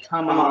 baby.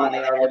 Come on, they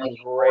are looking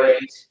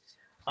great.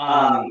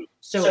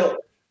 So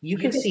you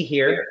can see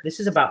here, this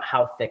is about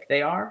how thick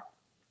they are.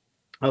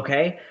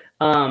 Okay.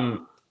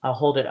 I'll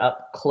hold it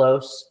up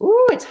close.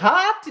 Ooh, it's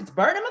hot. It's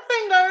burning my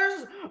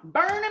fingers.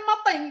 Burning my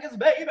fingers,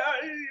 baby.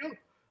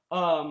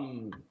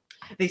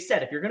 They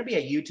said if you're going to be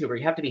a YouTuber,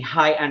 you have to be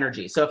high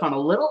energy. So if I'm a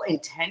little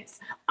intense,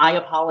 I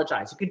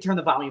apologize. You can turn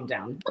the volume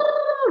down.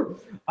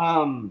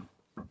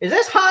 Is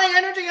this high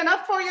energy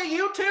enough for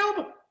you,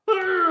 YouTube?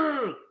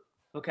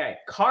 Okay,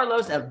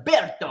 Carlos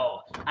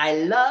Alberto. I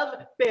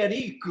love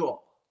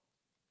Perico.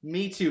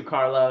 Me too,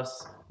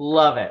 Carlos.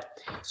 Love it.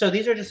 So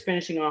these are just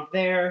finishing off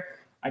there.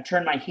 I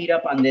turned my heat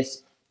up on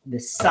this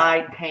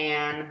side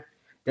pan.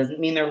 Doesn't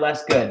mean they're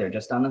less good. They're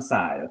just on the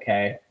side,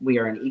 okay? We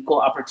are an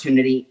equal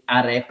opportunity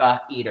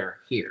arepa eater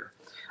here.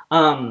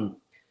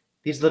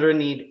 These literally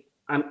need,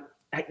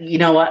 you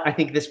know what? I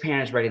think this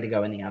pan is ready to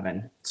go in the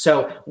oven.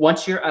 So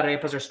once your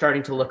arepas are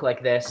starting to look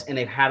like this and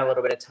they've had a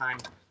little bit of time,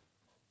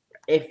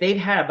 if they've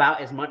had about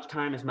as much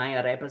time as my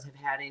arepas have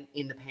had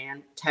in the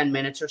pan, 10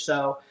 minutes or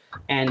so,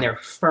 and they're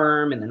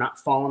firm and they're not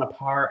falling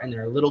apart and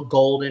they're a little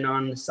golden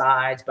on the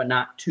sides, but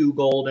not too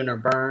golden or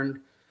burned,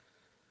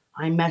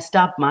 I messed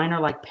up. Mine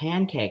are like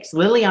pancakes.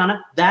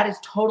 Liliana, that is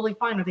totally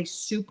fine. Are they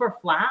super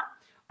flat?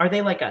 Are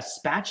they like a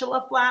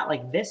spatula flat,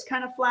 like this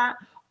kind of flat?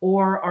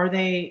 Or are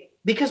they,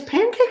 because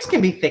pancakes can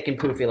be thick and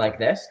poofy like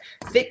this.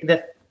 Thick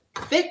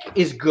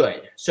is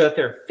good. So if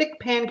they're thick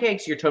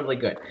pancakes, you're totally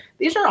good.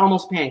 These are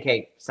almost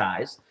pancake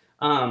size.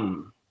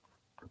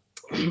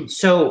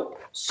 So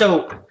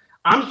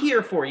I'm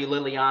here for you,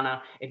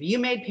 Liliana. If you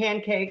made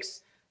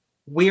pancakes,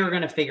 we are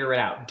going to figure it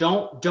out.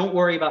 Don't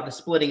worry about the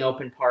splitting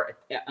open part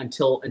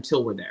until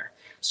we're there.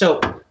 So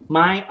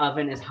my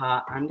oven is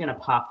hot. I'm going to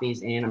pop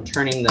these in. I'm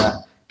turning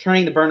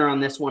the burner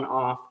on this one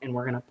off, and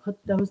we're going to put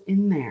those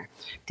in there.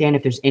 Dan,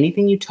 if there's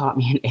anything you taught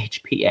me in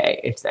HPA,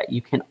 it's that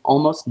you can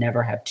almost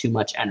never have too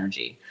much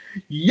energy.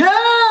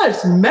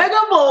 Yes, mega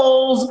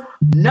bowls.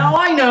 Now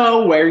I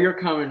know where you're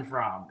coming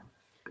from.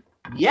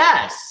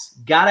 Yes,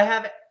 gotta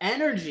have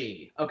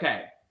energy.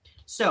 Okay,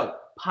 So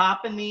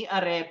popping the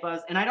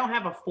arepas, and I don't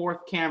have a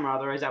fourth camera,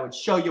 otherwise I would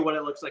show you what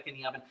it looks like in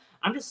the oven.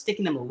 I'm just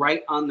sticking them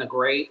right on the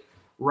grate,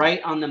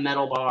 right on the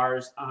metal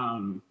bars.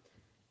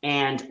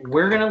 And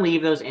we're gonna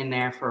leave those in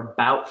there for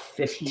about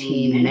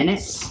 15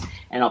 minutes.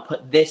 And I'll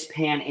put this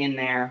pan in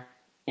there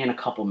in a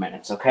couple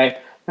minutes, okay?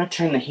 I'm gonna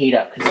turn the heat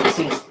up because it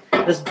seems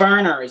this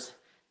burner is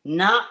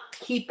not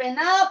keeping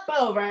up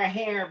over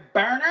here,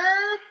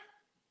 burner.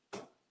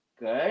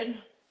 Good.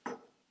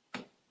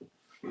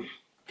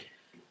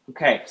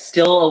 Okay,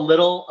 still a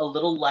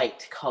little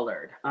light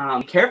colored.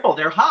 Careful,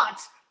 they're hot.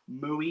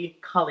 Muy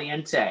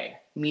caliente.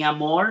 Mi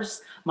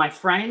amors, my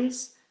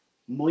friends,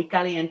 muy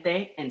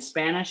caliente in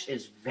Spanish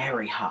is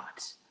very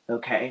hot.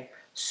 Okay,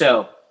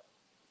 so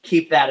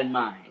keep that in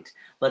mind.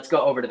 Let's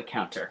go over to the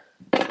counter.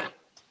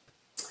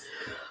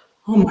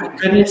 Oh my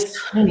goodness,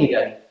 I need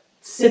a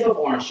sip of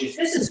orange juice.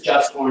 This is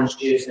just orange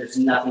juice. There's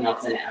nothing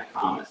else in it, I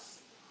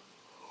promise.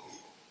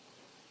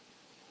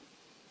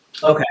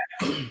 Okay,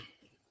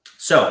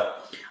 so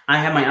I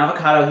have my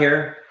avocado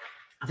here.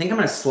 I think I'm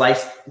gonna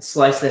slice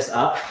this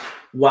up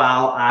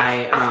while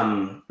I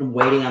am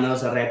waiting on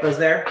those arepas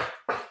there.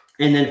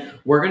 And then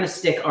we're gonna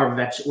put our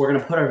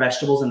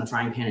vegetables in the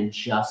frying pan in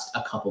just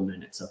a couple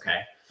minutes,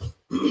 okay?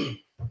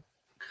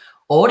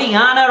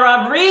 Oriana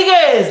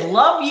Rodriguez,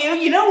 love you.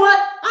 You know what?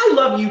 I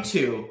love you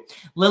too.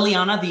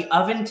 Liliana, the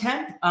oven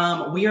temp,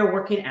 we are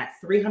working at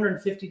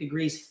 350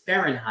 degrees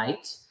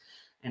Fahrenheit.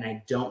 And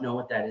I don't know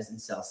what that is in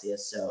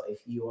Celsius. So if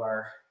you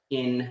are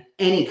in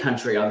any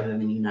country other than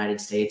the United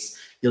States,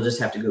 you'll just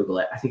have to Google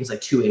it. I think it's like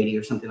 280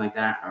 or something like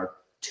that, or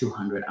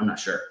 200. I'm not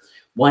sure.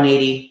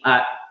 180.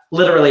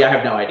 Literally, I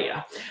have no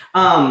idea.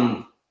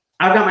 I've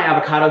got my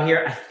avocado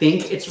here. I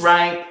think it's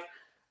ripe.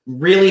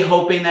 Really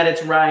hoping that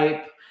it's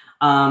ripe.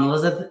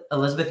 Elizabeth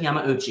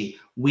Yamauchi,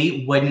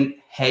 we wouldn't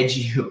hedge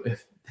you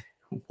if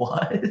it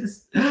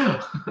was.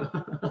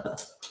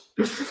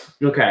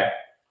 Okay.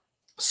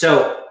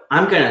 So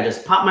I'm going to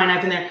just pop my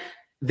knife in there.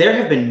 There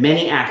have been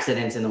many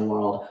accidents in the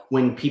world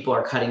when people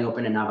are cutting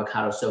open an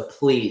avocado. So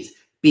please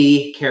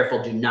be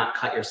careful. Do not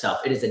cut yourself.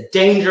 It is a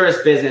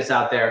dangerous business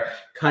out there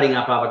cutting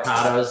up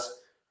avocados.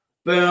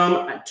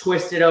 Boom,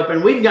 twist it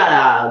open. We've got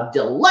a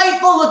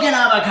delightful looking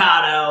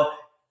avocado.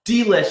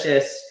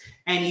 Delicious.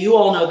 And you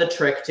all know the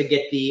trick to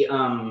get the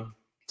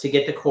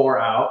core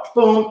out.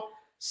 Boom,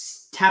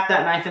 tap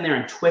that knife in there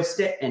and twist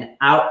it, and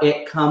out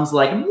it comes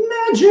like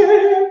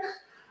magic.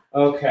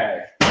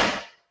 Okay,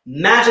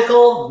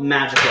 magical,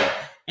 magical.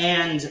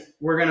 And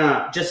we're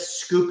gonna just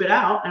scoop it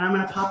out, and I'm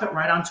gonna pop it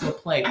right onto a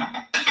plate.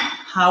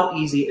 How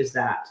easy is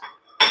that?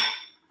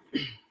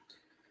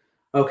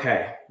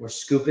 Okay, we're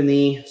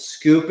Scoopy-Doo.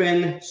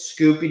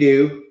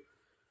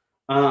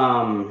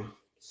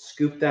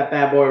 Scoop that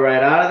bad boy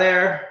right out of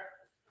there.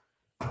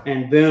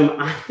 And boom,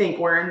 I think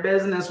we're in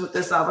business with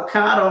this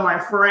avocado, my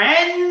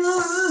friends.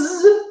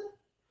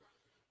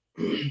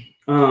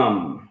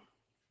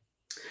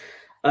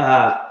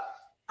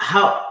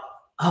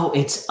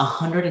 It's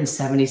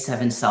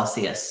 177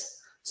 Celsius.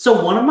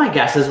 So one of my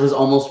guesses was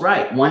almost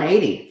right,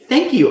 180.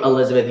 Thank you,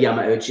 Elizabeth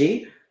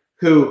Yamauchi,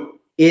 who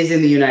is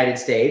in the United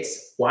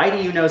States. Why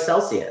do you know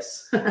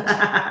Celsius?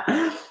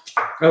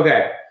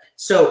 Okay,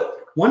 so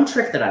one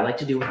trick that I like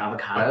to do with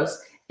avocados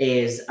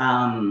is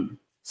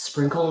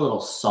sprinkle a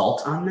little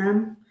salt on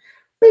them.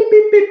 Beep,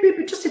 beep, beep,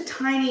 beep, just a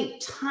tiny,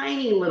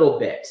 tiny little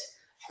bit.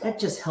 That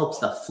just helps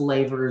the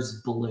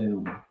flavors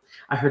bloom.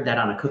 I heard that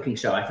on a cooking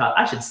show. I thought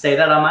I should say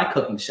that on my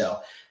cooking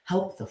show.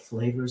 Help the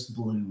flavors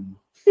bloom.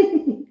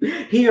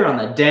 Here on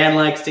the Dan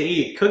Likes to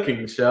Eat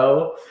cooking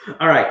show.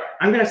 All right,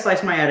 I'm going to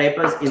slice my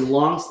arepas in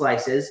long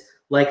slices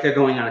like they're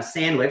going on a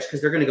sandwich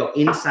because they're going to go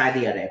inside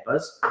the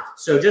arepas.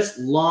 So just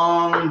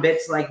long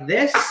bits like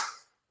this.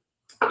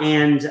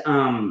 And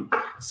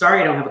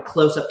sorry I don't have a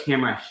close-up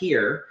camera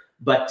here,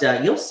 but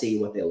you'll see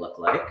what they look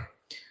like.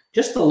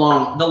 Just the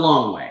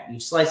long way. You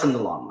slice them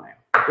the long way.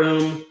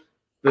 Boom,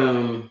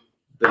 boom,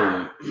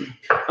 boom.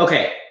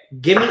 Okay,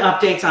 give me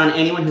updates on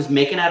anyone who's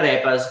making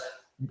arepas.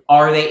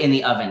 Are they in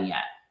the oven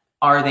yet?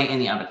 Are they in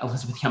the oven?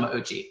 Elizabeth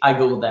Yamauchi. I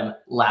Googled them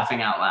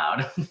laughing out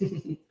loud.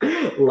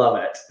 Love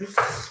it.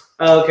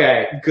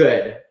 Okay,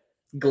 good.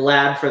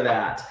 Glad for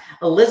that.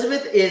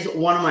 Elizabeth is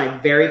one of my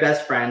very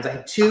best friends. I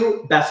have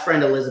two best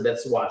friend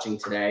Elizabeths watching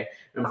today.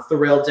 I'm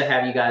thrilled to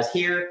have you guys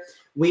here.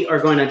 We are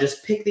going to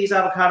just pick these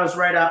avocados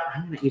right up.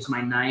 I'm going to use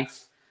my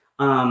knife,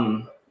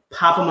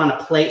 pop them on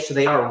a plate so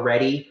they are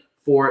ready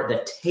for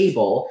the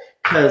table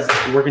because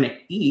we're going to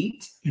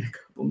eat in a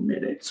couple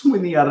minutes.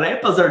 When the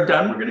arepas are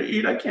done, we're going to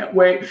eat. I can't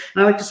wait. And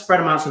I like to spread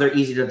them out so they're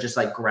easy to just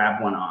like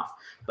grab one off.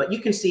 But you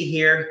can see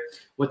here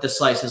what the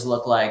slices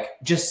look like.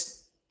 Just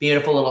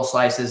beautiful little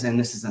slices, and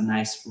this is a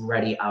nice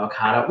ready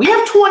avocado. We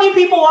have 20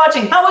 people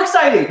watching. How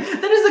exciting.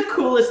 That is the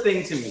coolest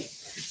thing to me.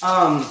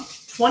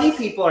 20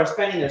 people are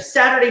spending their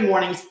Saturday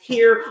mornings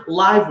here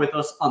live with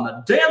us on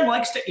the Dan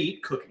Likes to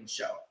Eat cooking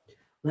show.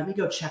 Let me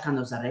go check on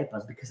those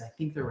arepas because I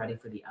think they're ready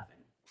for the oven.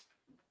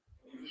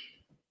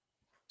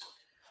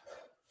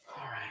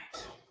 All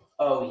right.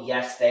 Oh,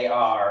 yes, they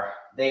are.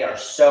 They are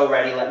so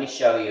ready. Let me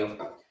show you.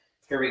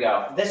 Here we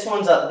go. This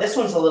one's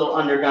a little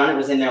underdone. It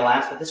was in there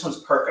last, but this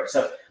one's perfect.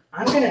 So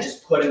I'm gonna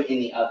just put them in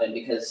the oven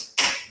because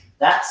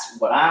that's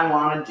what I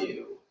want to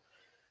do.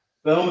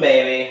 Boom,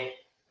 baby.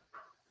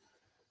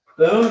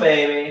 Boom,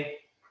 baby.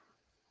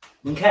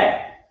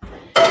 Okay.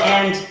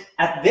 And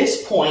at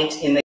this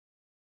point in the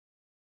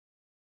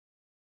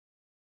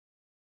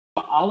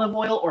olive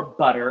oil or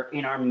butter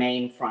in our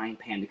main frying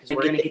pan because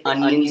we're going to get the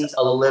onions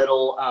a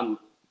little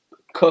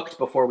cooked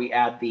before we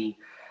add the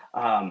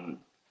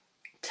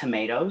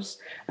tomatoes.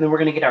 And then we're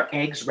going to get our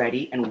eggs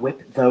ready and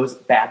whip those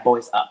bad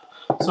boys up.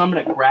 So I'm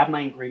going to grab my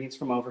ingredients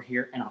from over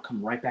here and I'll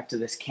come right back to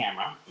this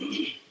camera.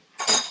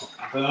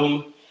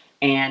 Boom.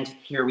 And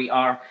here we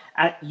are.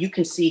 You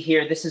can see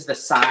here, this is the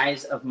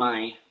size of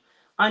my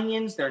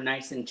onions. They're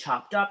nice and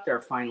chopped up.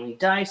 They're finely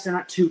diced. They're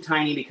not too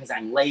tiny because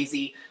I'm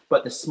lazy,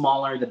 but the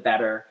smaller, the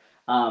better.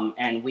 And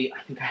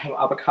I think I have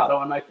avocado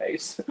on my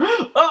face.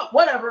 Oh,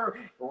 whatever.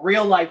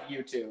 Real life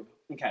YouTube.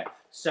 Okay,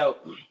 so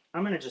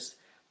I'm going to just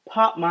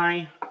pop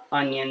my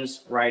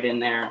onions right in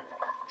there.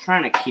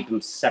 Trying to keep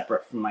them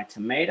separate from my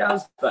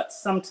tomatoes, but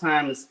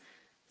sometimes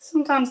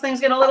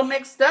things get a little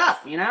mixed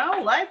up, you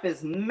know? Life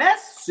is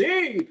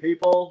messy,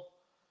 people.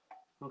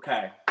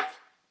 Okay.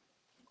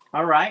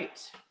 All right.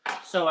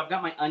 So I've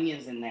got my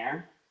onions in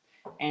there,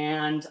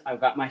 and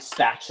I've got my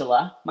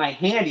spatula, my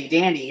handy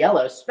dandy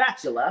yellow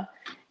spatula,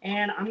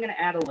 and I'm gonna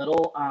add a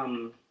little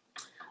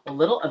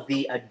of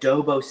the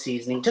adobo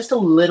seasoning, just a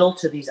little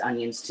to these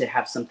onions to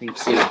have something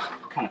to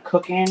kind of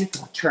cook in,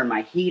 turn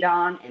my heat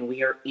on, and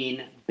we are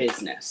in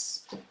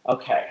business.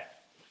 Okay,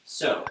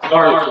 so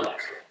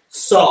garlic,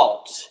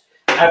 salt,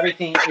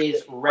 everything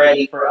is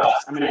ready for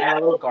us. I'm gonna add a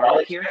little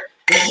garlic here.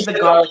 This is the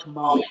garlic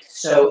moment.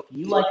 So if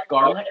you like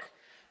garlic,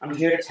 I'm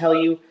here to tell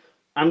you,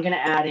 I'm gonna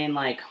add in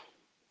like,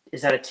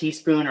 is that a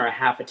teaspoon or a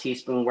half a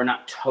teaspoon? We're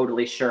not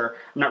totally sure.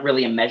 I'm not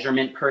really a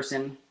measurement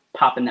person.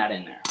 Popping that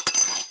in there.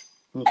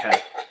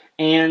 Okay.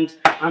 And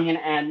I'm gonna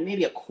add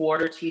maybe a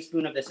quarter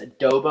teaspoon of this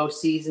adobo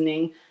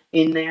seasoning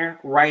in there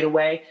right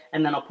away,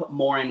 and then I'll put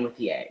more in with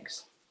the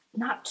eggs.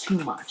 Not too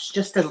much,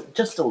 just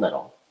a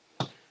little.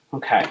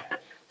 Okay.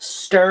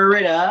 Stir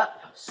it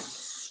up,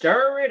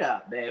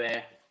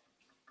 baby.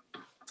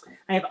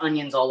 I have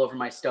onions all over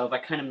my stove. I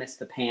kind of missed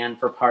the pan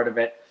for part of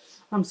it.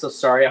 I'm so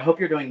sorry. I hope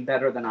you're doing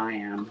better than I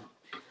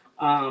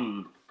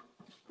am.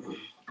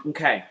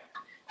 Okay.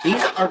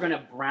 These are going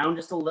to brown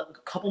just a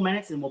couple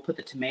minutes, and we'll put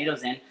the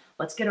tomatoes in.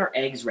 Let's get our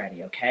eggs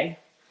ready, okay?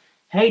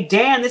 Hey,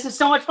 Dan, this is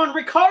so much fun.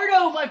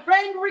 Ricardo, my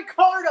friend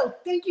Ricardo,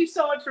 thank you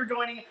so much for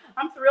joining.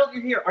 I'm thrilled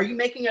you're here. Are you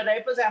making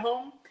arepas at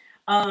home?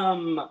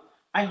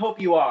 I hope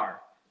you are.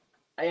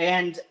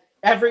 And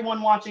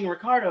everyone watching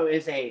Ricardo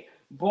is a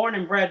born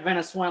and bred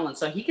Venezuelan,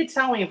 so he could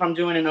tell me if I'm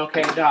doing an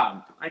okay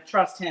job. I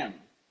trust him.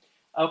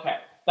 Okay,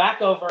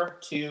 back over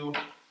to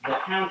the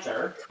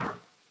counter,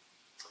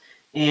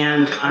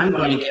 and I'm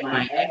going to get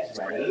my eggs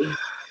ready.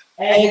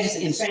 Eggs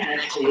in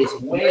Spanish is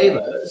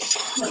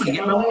huevos. I'm going to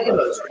get my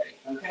huevos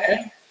ready,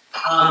 okay?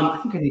 I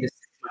think I need to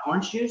sip my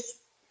orange juice.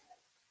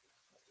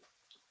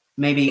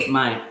 Maybe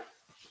my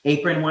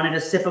apron wanted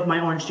a sip of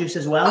my orange juice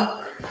as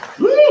well.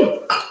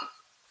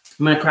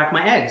 I'm going to crack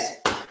my eggs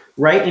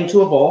right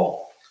into a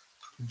bowl.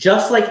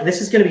 Just like,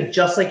 this is going to be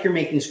just like you're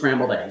making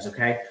scrambled eggs,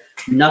 okay?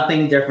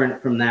 Nothing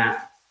different from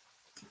that.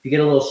 If you get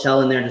a little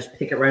shell in there, just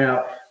pick it right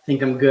out. I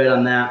think I'm good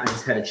on that. I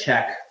just had to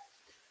check.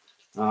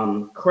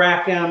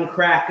 Crack them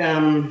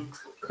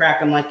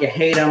like you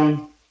hate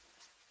them.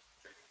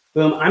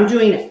 Boom. I'm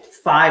doing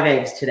 5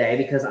 eggs today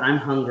because I'm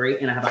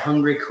hungry and I have a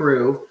hungry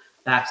crew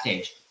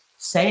backstage.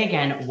 Say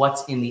again,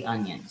 what's in the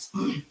onions?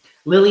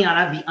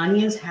 Liliana, the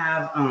onions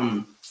have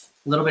a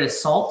little bit of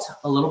salt,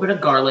 a little bit of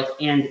garlic,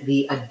 and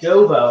the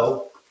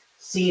adobo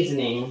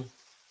seasoning.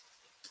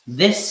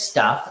 This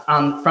stuff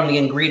from the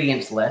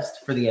ingredients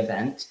list for the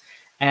event.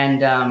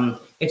 And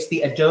it's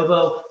the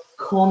adobo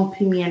con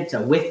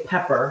pimienta with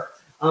pepper.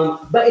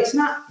 But it's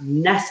not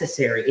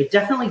necessary. It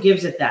definitely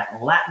gives it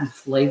that Latin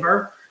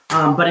flavor.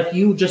 But if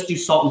you just do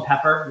salt and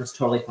pepper, it's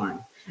totally fine.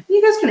 And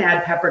you guys can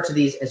add pepper to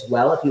these as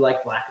well if you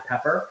like black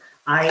pepper.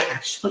 I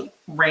actually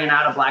ran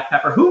out of black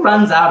pepper. Who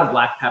runs out of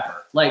black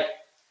pepper? Like,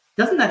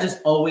 doesn't that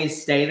just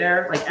always stay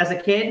there? Like, as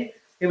a kid,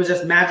 it was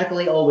just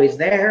magically always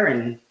there,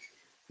 and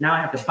now I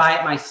have to buy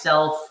it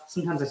myself.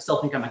 Sometimes I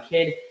still think I'm a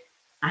kid.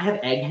 I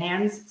have egg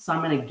hands, so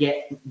I'm gonna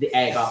get the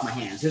egg off my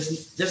hands.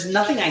 There's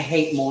nothing I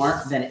hate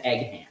more than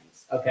egg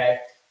hands, okay?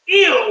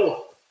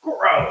 Ew,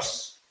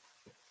 gross.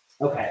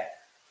 Okay,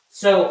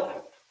 so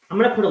I'm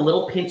gonna put a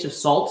little pinch of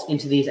salt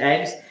into these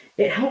eggs.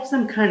 It helps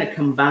them kind of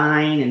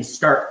combine and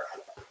start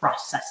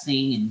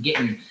processing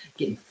and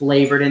getting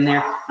flavored in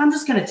there. I'm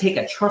just gonna take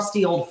a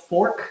trusty old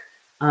fork.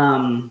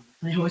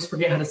 I always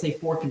forget how to say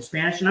fork in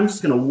Spanish, and I'm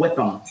just gonna whip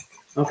them.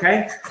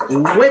 Okay,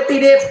 whippy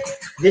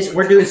dip.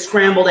 We're doing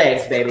scrambled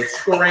eggs, baby.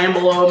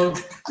 Scramble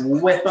them,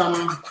 whip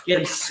them, get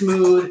them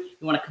smooth.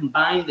 You want to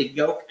combine the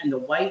yolk and the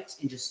white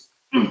and just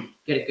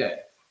get it good.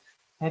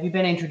 Have you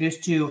been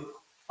introduced to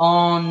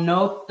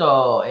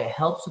onoto? It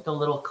helps with a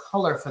little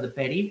color for the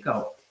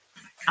perico.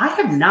 I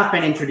have not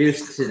been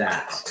introduced to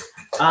that.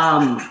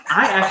 I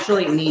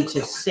actually need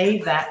to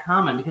save that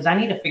comment because I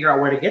need to figure out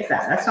where to get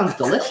that. That sounds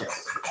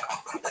delicious.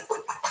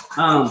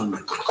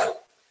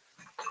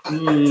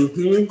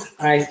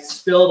 I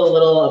spilled a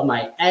little of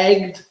my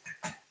egg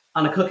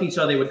on a cooking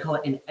show. They would call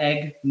it an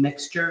egg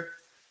mixture.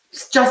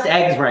 It's just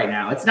eggs right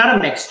now. It's not a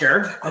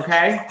mixture,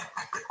 okay?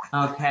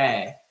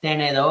 Okay.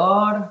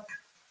 Tenedor.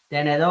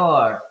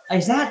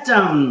 Is that,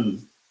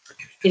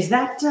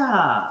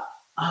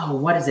 oh,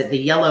 what is it? The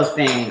yellow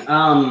thing.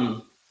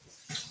 Not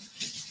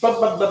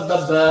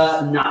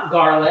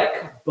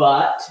garlic,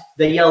 but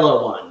the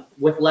yellow one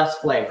with less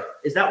flavor.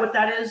 Is that what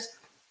that is?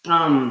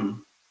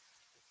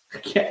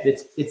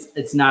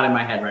 It's not in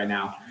my head right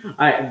now.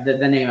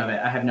 The name of it,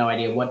 I have no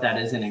idea what that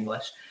is in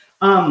English.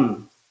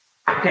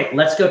 Okay,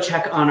 let's go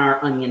check on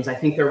our onions. I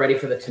think they're ready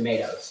for the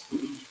tomatoes.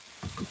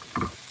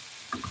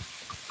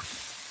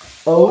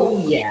 Oh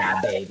yeah,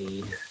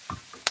 baby.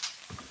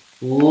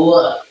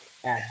 Look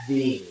at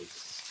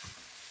these.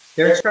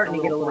 They're starting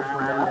to get a little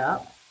browned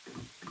up.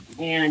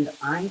 And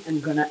I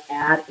am gonna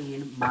add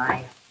in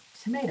my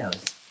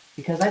tomatoes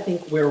because I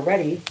think we're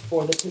ready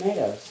for the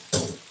tomatoes.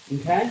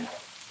 Okay?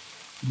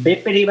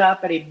 Bippity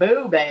boppity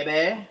boo,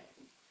 baby.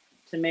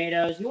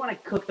 Tomatoes. You want to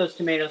cook those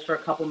tomatoes for a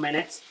couple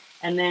minutes,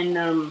 and then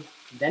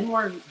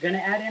we're gonna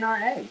add in our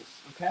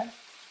eggs. Okay?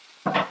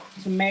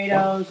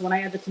 Tomatoes. When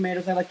I add the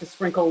tomatoes, I like to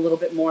sprinkle a little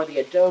bit more of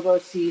the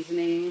adobo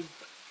seasoning.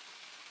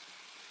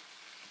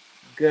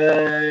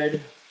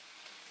 Good.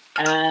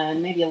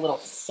 And maybe a little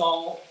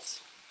salt.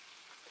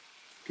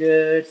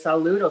 Good.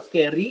 Saludos.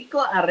 Que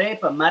rico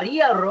arepa.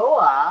 Maria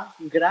Roa.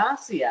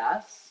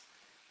 Gracias.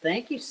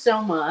 Thank you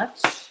so much.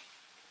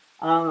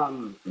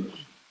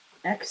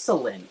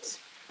 Excellent.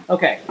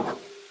 Okay.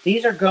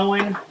 These are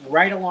going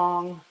right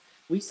along.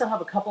 We still have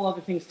a couple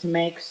other things to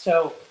make,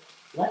 so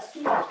let's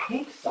do our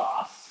pink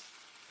sauce.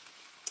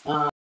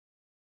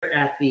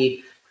 At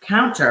the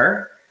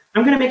counter,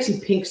 I'm going to make some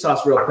pink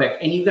sauce real quick.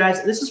 And you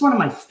guys, this is one of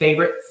my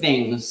favorite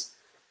things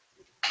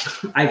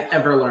I've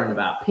ever learned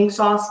about. Pink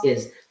sauce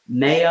is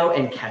mayo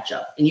and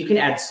ketchup. And you can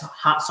add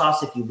hot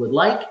sauce if you would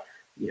like.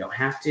 You don't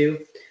have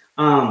to.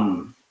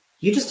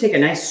 You just take a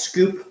nice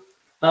scoop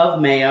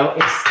of mayo.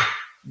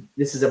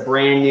 This is a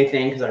brand new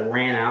thing because I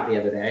ran out the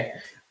other day.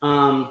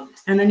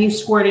 And then you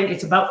squirt it.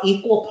 It's about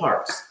equal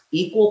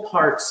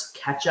parts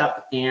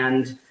ketchup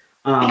and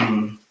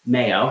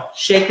mayo.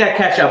 Shake that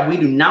ketchup. We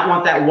do not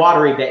want that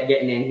watery bit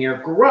getting in here.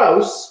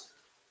 Gross.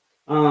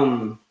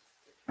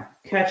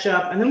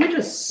 Ketchup. And then we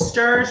just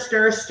stir,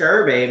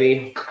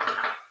 baby.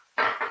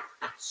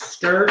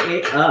 Stir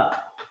it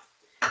up.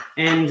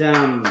 And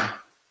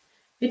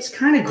it's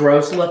kind of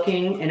gross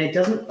looking, and it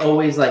doesn't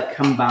always like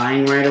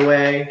combine right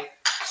away.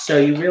 So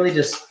you really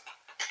just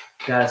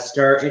gotta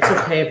stir. It's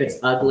okay if it's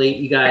ugly.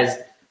 You guys,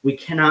 we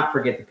cannot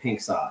forget the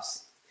pink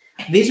sauce.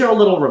 These are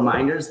little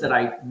reminders that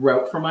I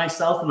wrote for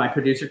myself, and my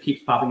producer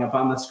keeps popping up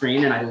on the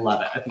screen, and I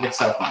love it. I think it's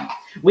so fun.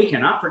 We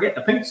cannot forget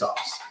the pink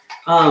sauce.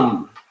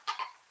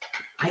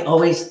 I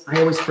always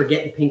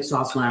forget the pink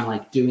sauce when I'm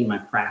like doing my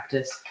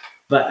practice,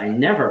 but I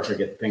never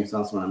forget the pink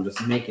sauce when I'm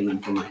just making them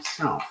for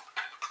myself,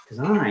 because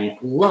I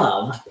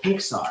love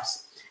pink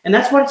sauce. And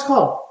that's what it's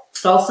called.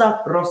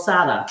 Salsa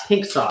rosada,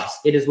 pink sauce.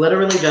 It is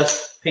literally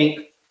just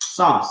pink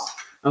sauce,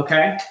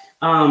 okay?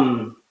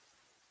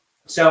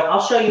 So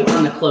I'll show you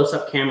on the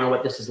close-up camera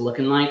what this is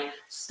looking like.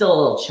 Still a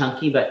little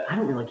chunky, but I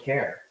don't really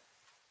care.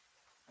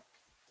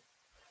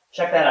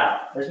 Check that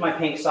out. There's my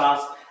pink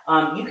sauce.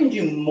 You can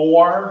do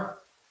more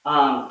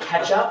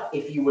ketchup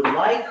if you would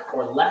like,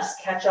 or less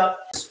ketchup.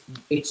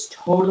 It's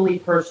totally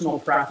personal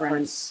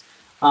preference.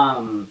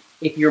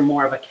 If you're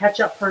more of a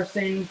ketchup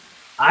person,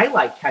 I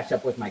like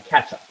ketchup with my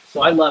ketchup.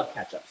 So I love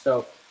ketchup.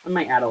 So I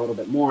might add a little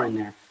bit more in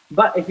there.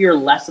 But if you're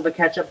less of a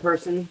ketchup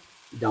person,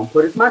 don't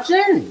put as much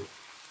in.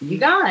 You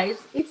guys,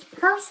 it's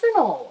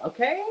personal,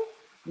 okay?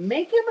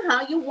 Make them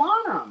how you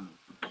want them.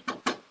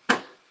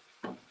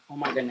 Oh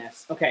my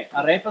goodness. Okay,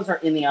 arepas are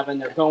in the oven.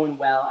 They're going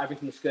well.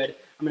 Everything's good.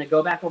 I'm going to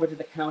go back over to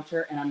the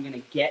counter, and I'm going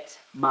to get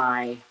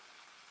my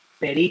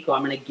perico.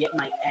 I'm going to get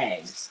my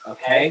eggs,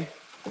 okay?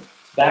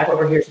 Back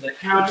over here to the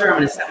counter. I'm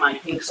going to set my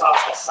pink sauce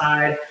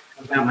aside.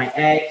 I've got my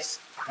eggs.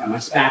 I've got my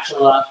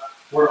spatula.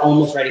 We're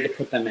almost ready to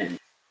put them in.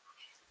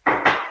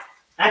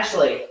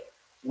 Actually,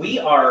 we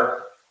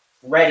are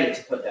ready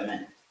to put them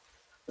in.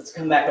 Let's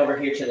come back over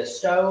here to the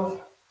stove,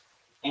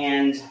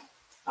 and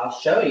I'll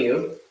show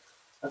you.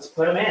 Let's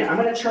put them in. I'm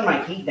going to turn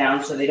my heat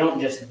down so they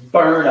don't just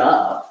burn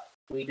up.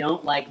 We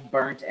don't like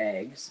burnt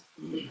eggs.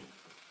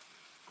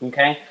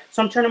 Okay,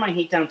 so I'm turning my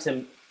heat down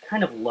to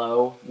kind of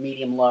low,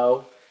 medium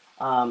low,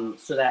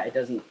 so that it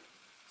doesn't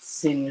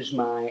singe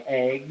my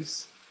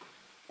eggs,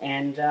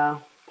 and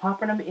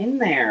popping them in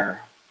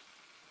there.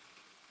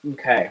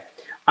 Okay,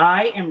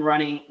 I am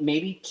running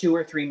maybe 2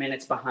 or 3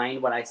 minutes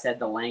behind what I said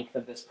the length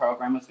of this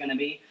program was going to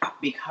be,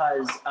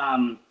 because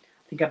I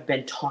think I've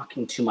been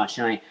talking too much,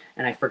 and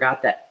I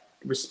forgot that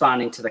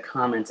responding to the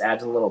comments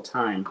adds a little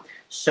time.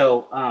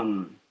 So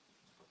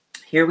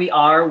here we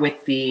are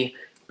with the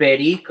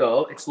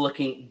Perico. It's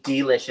looking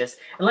delicious.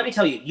 And let me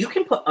tell you, you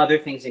can put other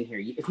things in here.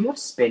 If you have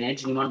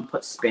spinach and you want to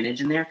put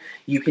spinach in there,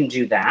 you can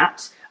do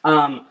that.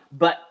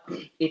 But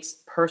it's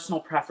personal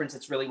preference.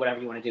 It's really whatever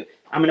you want to do.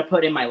 I'm going to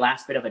put in my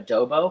last bit of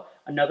adobo,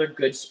 another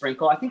good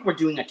sprinkle. I think we're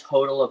doing a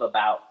total of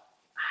about,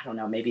 I don't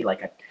know, maybe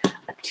like a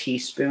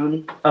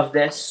teaspoon of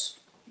this.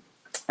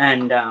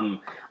 And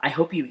I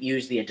hope you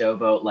use the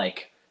adobo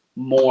like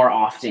more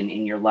often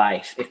in your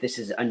life if this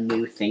is a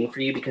new thing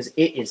for you, because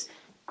it is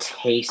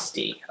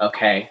tasty.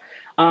 Okay.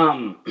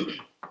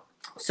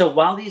 So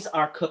while these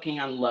are cooking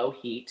on low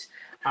heat,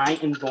 I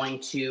am going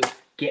to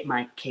get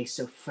my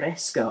queso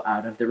fresco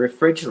out of the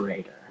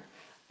refrigerator.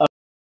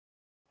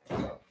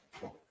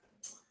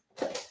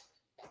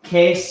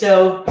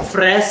 Queso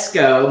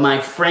fresco, my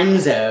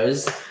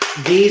frenzos.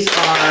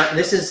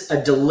 This is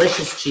a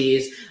delicious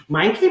cheese.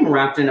 Mine came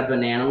wrapped in a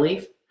banana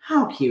leaf.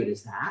 How cute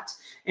is that?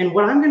 And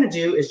what I'm going to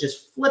do is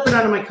just flip it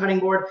onto my cutting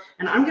board,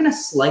 and I'm going to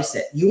slice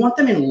it. You want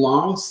them in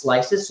long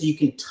slices so you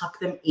can tuck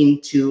them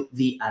into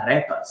the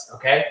arepas,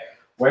 okay?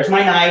 Where's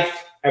my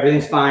knife?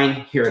 Everything's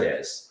fine. Here it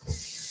is.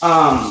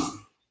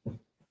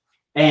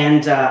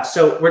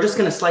 So we're just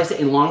going to slice it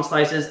in long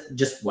slices,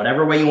 just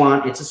whatever way you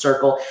want. It's a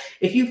circle.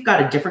 If you've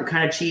got a different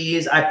kind of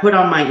cheese, I put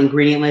on my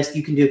ingredient list,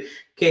 you can do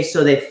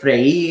queso de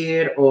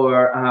freír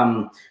or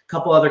a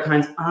couple other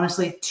kinds.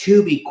 Honestly,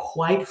 to be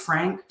quite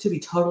frank, to be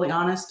totally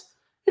honest,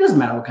 it doesn't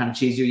matter what kind of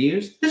cheese you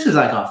use. This is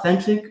like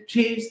authentic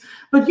cheese,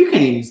 but you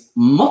can use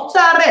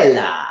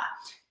mozzarella.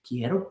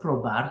 Quiero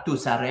probar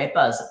tus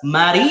arepas.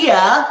 Maria,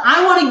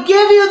 I want to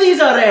give you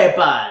these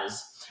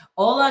arepas.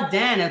 Hola,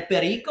 Dan, el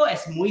perico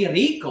es muy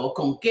rico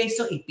con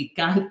queso y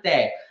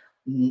picante.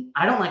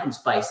 I don't like them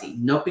spicy.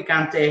 No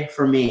picante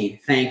for me.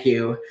 Thank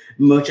you.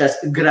 Muchas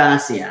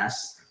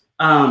gracias.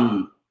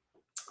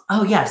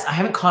 Oh, yes, I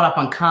haven't caught up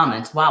on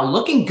comments. Wow,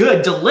 looking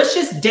good.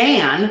 Delicious,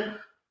 Dan.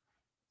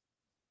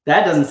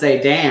 That doesn't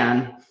say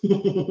Dan.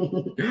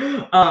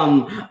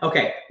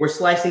 Okay, we're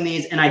slicing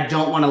these, and I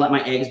don't want to let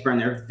my eggs burn.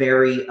 They're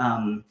very,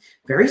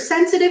 very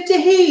sensitive to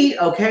heat.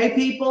 Okay,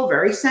 people,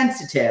 very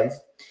sensitive.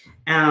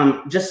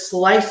 Just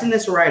slicing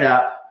this right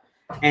up,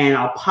 and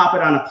I'll pop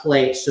it on a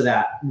plate so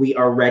that we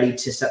are ready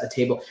to set the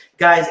table.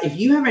 Guys, if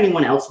you have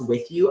anyone else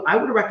with you, I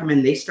would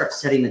recommend they start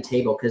setting the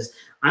table, because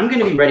I'm going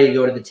to be ready to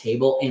go to the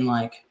table in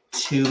like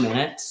 2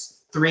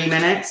 minutes, 3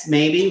 minutes,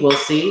 maybe. We'll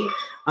see.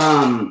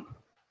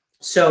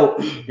 So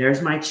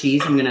there's my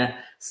cheese. I'm going to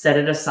set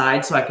it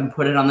aside so I can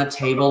put it on the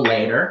table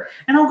later.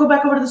 And I'll go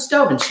back over to the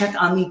stove and check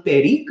on the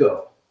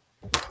perico.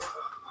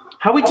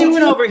 How we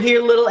doing over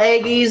here, little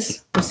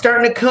eggies? I'm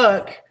starting to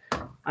cook.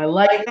 I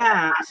like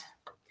that.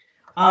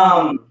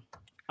 Our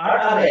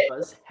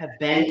arepas have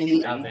been in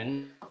the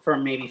oven for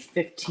maybe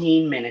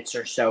 15 minutes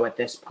or so at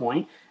this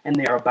point, and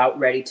they're about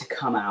ready to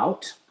come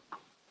out.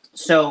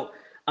 So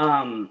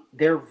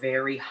they're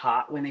very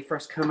hot when they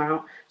first come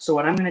out. So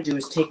what I'm going to do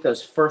is take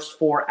those first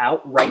 4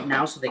 out right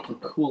now so they can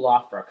cool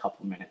off for a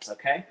couple minutes,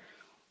 okay?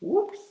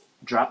 Whoops.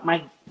 Drop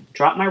my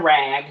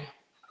rag.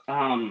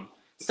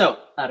 So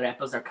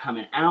arepas are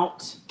coming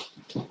out.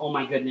 Oh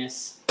my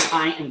goodness.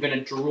 I am going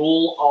to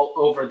drool all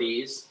over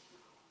these.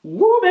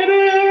 Woo,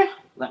 baby.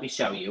 Let me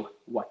show you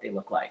what they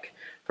look like.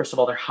 First of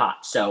all, they're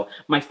hot. So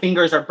my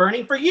fingers are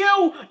burning for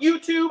you,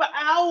 YouTube.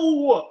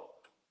 Ow.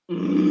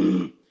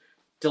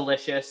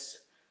 Delicious.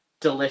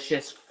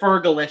 Delicious.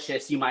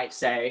 Fergalicious, you might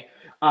say.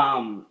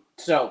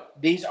 So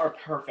these are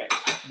perfect.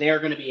 They are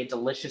going to be a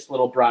delicious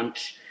little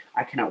brunch.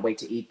 I cannot wait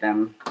to eat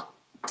them.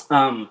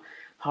 How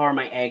are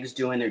my eggs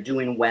doing? They're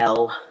doing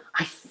well.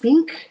 I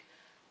think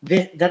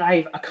that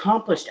I've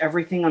accomplished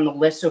everything on the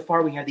list so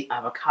far. We have the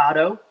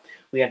avocado.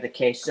 We have the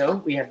queso.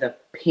 We have the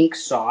pink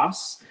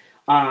sauce.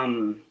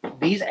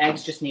 These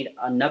eggs just need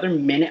another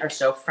minute or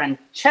so.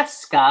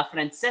 Francesca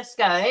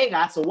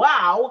Egas.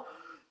 Wow.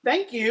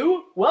 Thank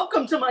you.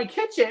 Welcome to my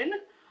kitchen.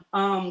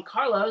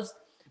 Carlos,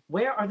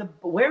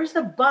 where's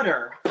the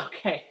butter?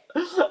 Okay.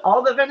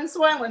 All the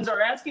Venezuelans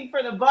are asking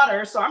for the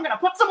butter, so I'm going to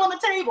put some on the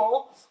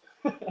table.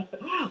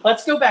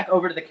 Let's go back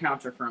over to the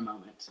counter for a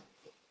moment.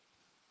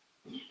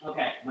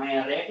 Okay, my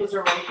arepas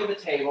are ready for the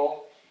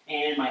table,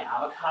 and my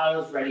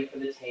avocado is ready for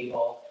the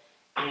table,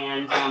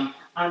 and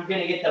I'm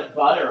going to get the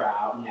butter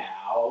out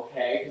now,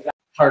 okay, because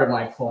that's part of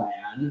my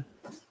plan.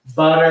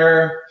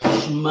 Butter,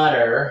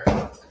 schmutter.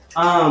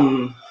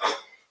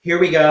 Here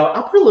we go.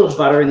 I'll put a little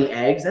butter in the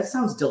eggs. That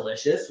sounds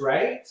delicious,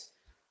 right?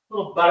 A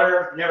little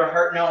butter never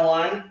hurt no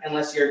one,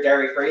 unless you're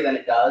dairy-free, then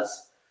it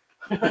does.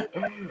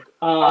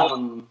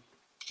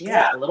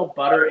 Yeah, a little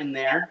butter in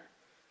there.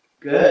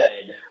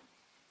 Good.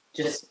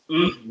 Just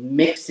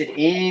mix it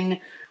in.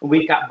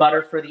 We've got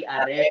butter for the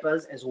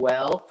arepas as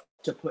well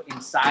to put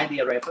inside the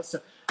arepas. So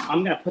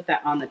I'm going to put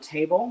that on the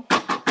table.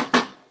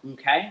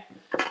 Okay.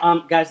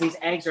 Guys, these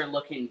eggs are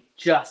looking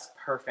just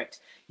perfect.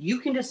 You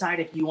can decide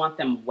if you want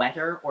them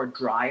wetter or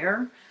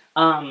drier.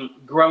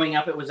 Growing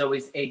up, it was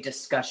always a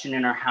discussion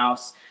in our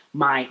house.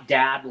 My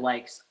dad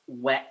likes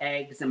wet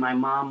eggs and my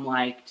mom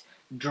liked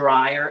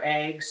drier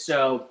eggs.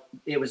 So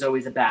it was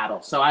always a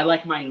battle. So I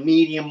like mine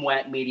medium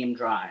wet, medium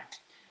dry.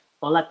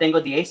 Hola, tengo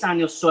 10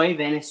 años, soy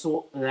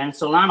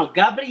venezolano.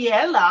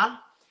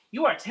 Gabriela,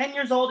 you are 10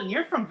 years old and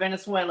you're from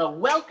Venezuela.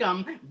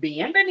 Welcome.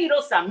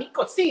 Bienvenidos a mi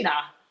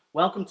cocina.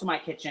 Welcome to my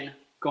kitchen.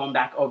 Going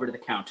back over to the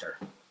counter.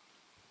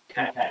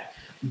 Okay.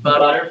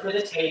 Butter for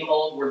the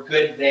table. We're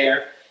good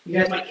there. You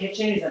guys, my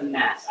kitchen is a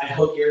mess. I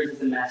hope yours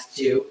is a mess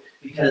too,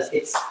 because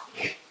it's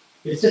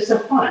just so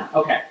fun.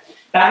 Okay.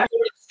 Back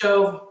over to the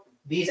stove.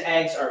 These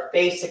eggs are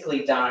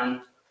basically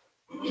done.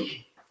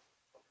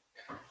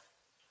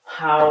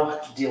 How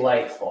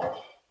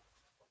delightful.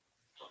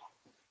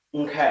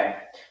 Okay,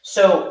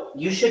 so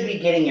you should be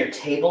getting your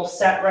table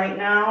set right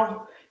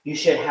now. You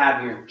should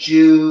have your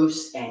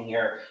juice and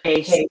your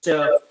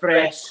queso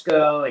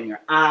fresco and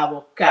your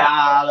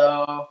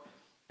avocado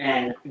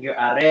and your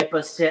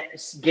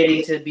arepas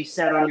getting to be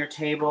set on your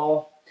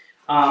table.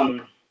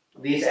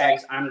 These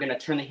eggs, I'm going to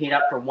turn the heat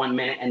up for 1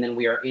 minute and then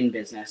we are in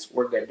business.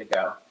 We're good to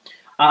go.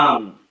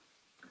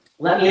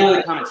 Let me know in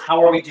the comments,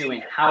 how are we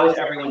doing? How is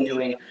everyone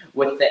doing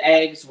with the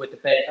eggs, with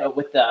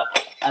the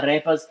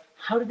arepas?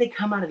 How did they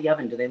come out of the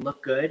oven? Do they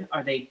look good?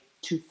 Are they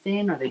too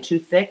thin? Are they too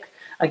thick?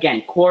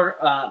 Again, more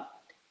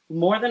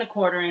than a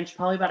 1/4 inch,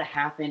 probably about a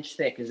 1/2 inch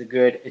thick is a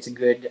good. It's a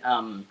good,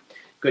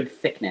 good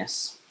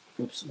thickness.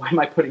 Oops, why am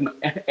I putting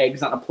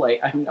eggs on a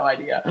plate? I have no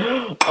idea.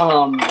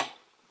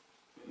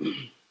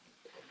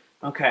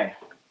 Okay,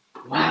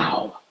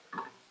 wow.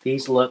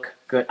 These look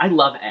good. I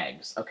love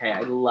eggs, okay?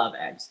 I love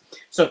eggs.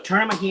 So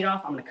turning my heat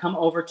off, I'm going to come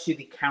over to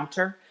the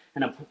counter,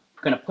 and I'm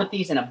going to put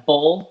these in a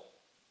bowl.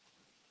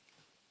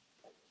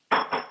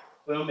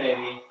 Boom,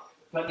 baby.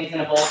 Put these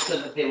in a bowl so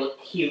that they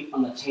look cute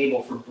on the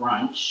table for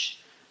brunch.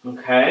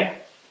 Okay?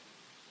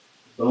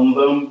 Boom,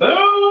 boom,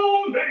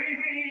 boom,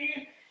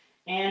 baby!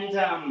 And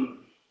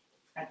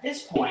at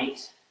this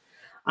point,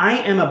 I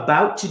am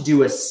about to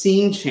do a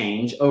scene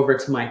change over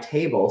to my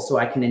table so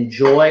I can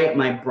enjoy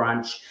my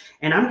brunch.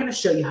 And I'm going to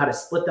show you how to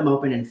split them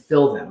open and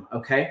fill them,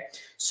 okay?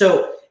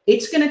 So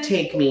it's going to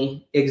take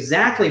me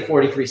exactly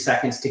 43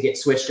 seconds to get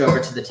switched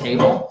over to the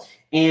table.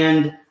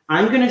 And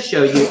I'm going to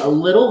show you a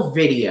little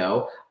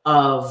video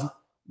of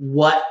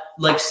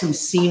like some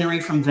scenery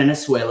from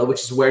Venezuela,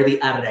 which is where the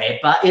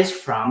arepa is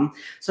from.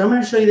 So I'm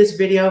going to show you this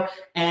video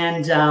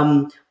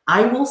and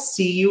I will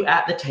see you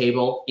at the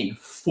table in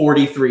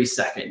 43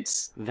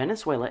 seconds.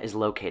 Venezuela is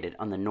located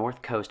on the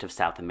north coast of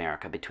South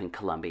America between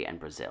Colombia and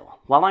Brazil.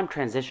 While I'm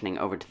transitioning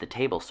over to the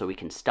table so we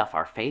can stuff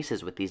our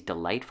faces with these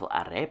delightful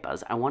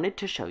arepas, I wanted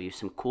to show you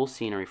some cool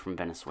scenery from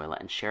Venezuela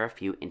and share a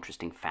few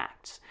interesting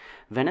facts.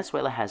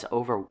 Venezuela has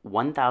over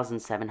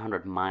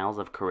 1,700 miles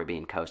of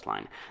Caribbean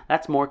coastline.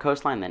 That's more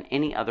coastline than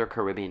any other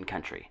Caribbean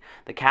country.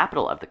 The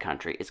capital of the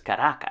country is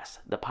Caracas.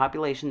 The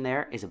population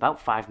there is about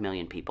 5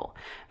 million people.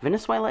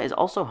 Venezuela is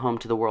also home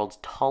to the world's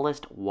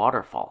tallest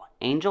waterfall.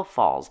 Angel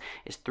Falls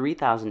is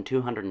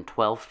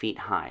 3,212 feet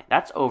high.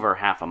 That's over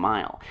 1/2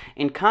 mile.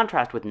 In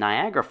contrast with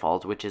Niagara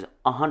Falls, which is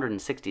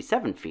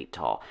 167 feet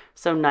tall.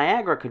 So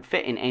Niagara could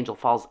fit in Angel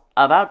Falls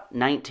about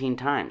 19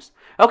 times.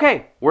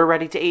 Okay, we're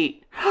ready to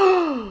eat.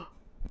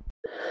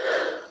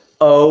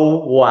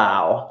 Oh,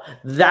 wow.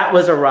 That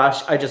was a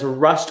rush. I just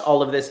rushed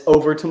all of this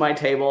over to my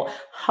table.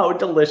 How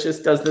delicious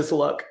does this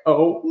look?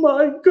 Oh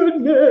my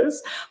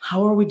goodness.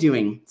 How are we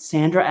doing?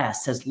 Sandra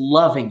S. says,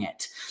 loving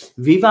it.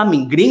 Viva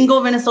mi gringo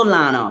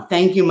venezolano.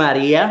 Thank you,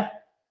 Maria.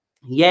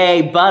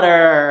 Yay,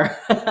 butter.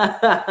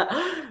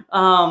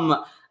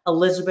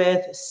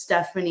 Elizabeth,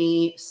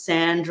 Stephanie,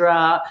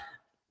 Sandra,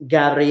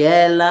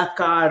 Gabriela,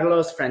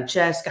 Carlos,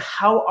 Francesca,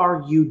 how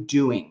are you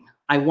doing?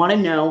 I want to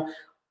know,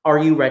 are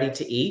you ready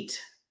to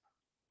eat?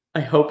 I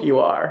hope you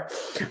are.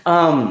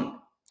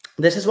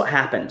 This is what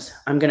happens.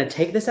 I'm going to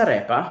take this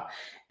arepa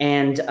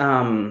and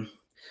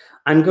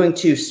I'm going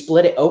to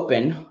split it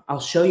open.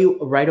 I'll show you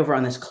right over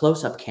on this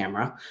close-up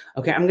camera.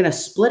 Okay, I'm going to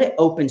split it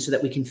open so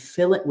that we can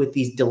fill it with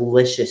these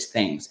delicious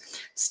things.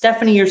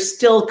 Stephanie, you're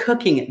still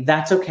cooking.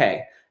 That's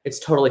okay. It's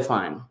totally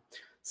fine.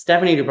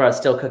 Stephanie Dubra is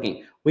still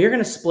cooking. We are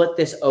going to split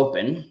this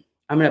open.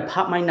 I'm going to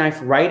pop my knife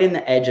right in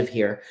the edge of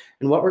here.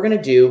 And what we're going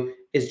to do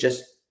is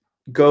just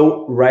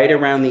go right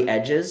around the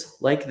edges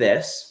like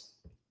this,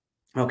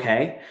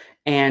 okay?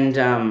 And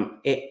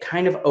it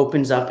kind of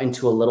opens up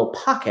into a little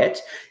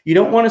pocket. You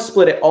don't want to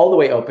split it all the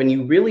way open.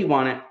 You really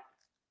want it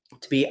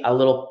to be a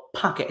little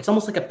pocket. It's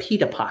almost like a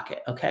pita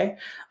pocket, okay?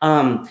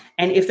 And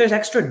if there's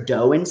extra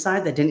dough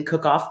inside that didn't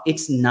cook off,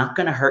 it's not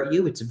going to hurt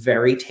you. It's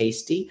very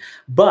tasty.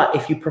 But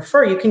if you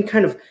prefer, you can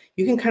kind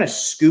of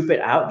scoop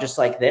it out just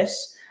like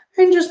this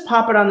and just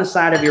pop it on the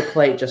side of your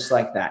plate just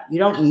like that. You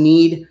don't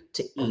need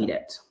to eat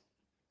it.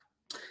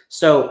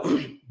 So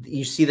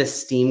you see the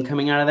steam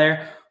coming out of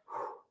there?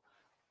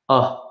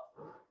 Oh,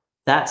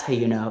 that's how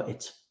you know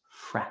it's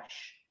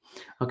fresh.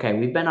 Okay,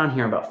 we've been on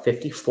here about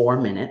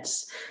 54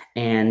 minutes,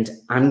 and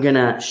I'm going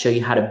to show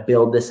you how to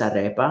build this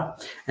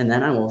arepa, and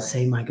then I will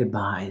say my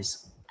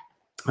goodbyes.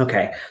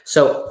 Okay,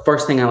 so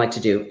first thing I like to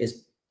do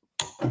is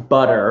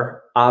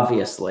butter,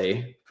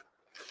 obviously.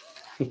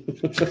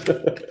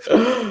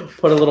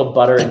 Put a little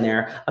butter in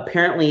there.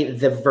 Apparently,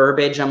 the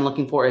verbiage I'm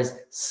looking for is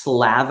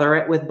slather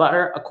it with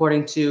butter,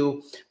 according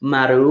to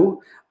Maru.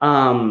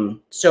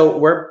 So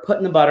we're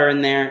putting the butter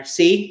in there.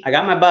 See, I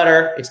got my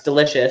butter. It's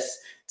delicious.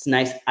 It's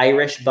nice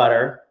Irish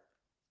butter,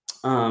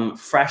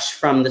 fresh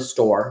from the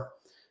store.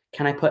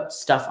 Can I put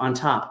stuff on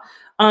top?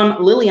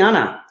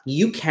 Liliana,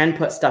 you can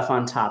put stuff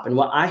on top. And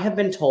what I have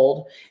been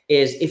told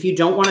is if you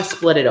don't want to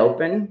split it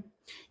open,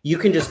 you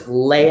can just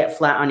lay it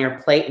flat on your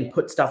plate and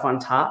put stuff on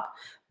top.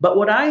 But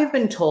what I have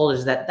been told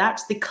is that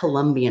that's the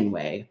Colombian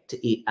way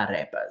to eat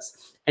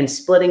arepas. And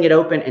splitting it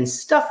open and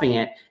stuffing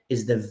it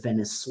is the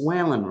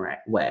Venezuelan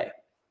way.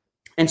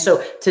 And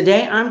so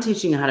today I'm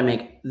teaching you how to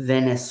make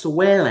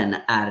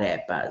Venezuelan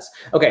arepas.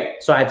 Okay,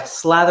 so I've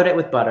slathered it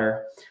with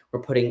butter. We're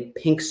putting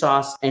pink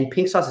sauce, and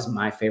pink sauce is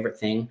my favorite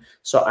thing.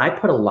 So I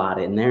put a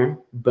lot in there.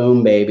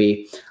 Boom,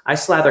 baby. I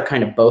slather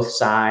kind of both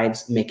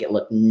sides, make it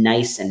look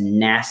nice and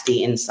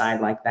nasty inside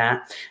like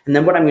that. And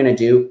then what I'm gonna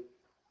do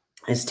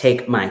is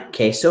take my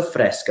queso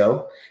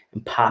fresco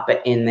and pop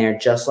it in there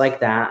just like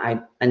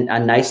that. A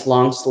nice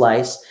long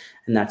slice,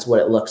 and that's what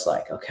it looks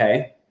like,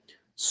 okay?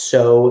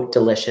 So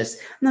delicious.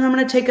 And then I'm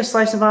gonna take a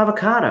slice of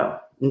avocado,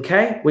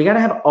 okay? We gotta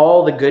have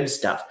all the good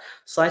stuff.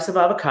 Slice of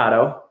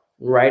avocado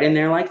right in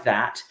there like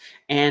that.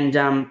 And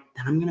then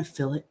I'm gonna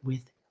fill it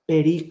with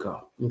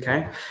Perico,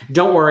 okay?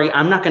 Don't worry,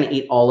 I'm not gonna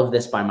eat all of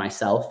this by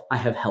myself. I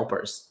have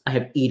helpers. I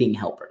have eating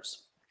helpers,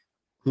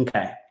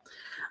 okay?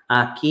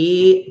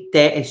 Aquí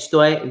te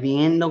estoy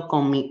viendo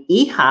con mi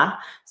hija.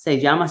 Se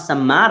llama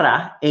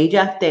Samara.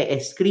 Ella te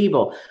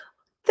escribo.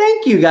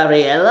 Thank you,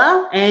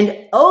 Gabriela.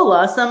 And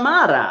hola,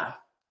 Samara.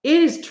 It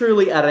is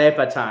truly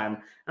arepa time.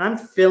 And I'm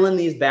filling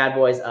these bad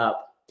boys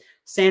up.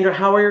 Sandra,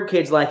 how are your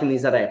kids liking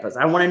these arepas?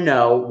 I want to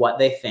know what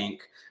they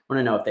think. I want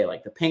to know if they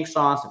like the pink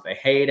sauce, if they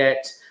hate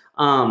it.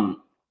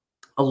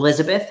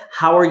 Elizabeth,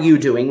 how are you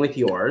doing with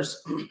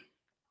yours?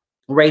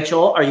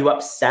 Rachel, are you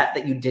upset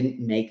that you didn't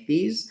make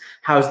these?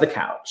 How's the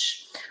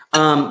couch?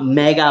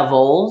 Mega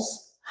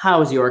Vols,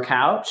 how's your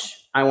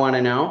couch? I want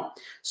to know.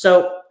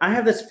 So I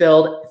have this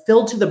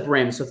filled to the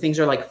brim, so things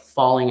are like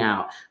falling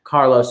out.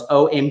 Carlos,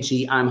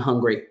 OMG, I'm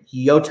hungry.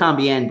 Yo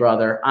también,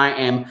 brother. I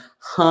am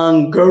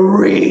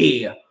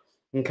hungry.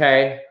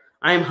 Okay?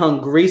 I am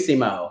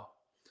hungrísimo.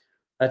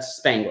 That's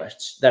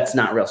Spanglish. That's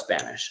not real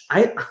Spanish.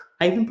 I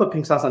even put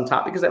pink sauce on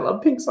top because I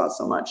love pink sauce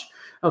so much.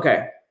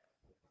 Okay.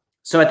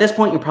 So at this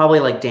point, you're probably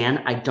like,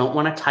 Dan, I don't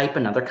want to type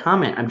another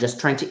comment. I'm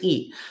just trying to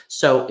eat.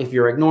 So if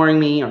you're ignoring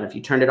me or if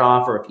you turned it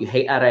off or if you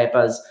hate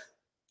arepas,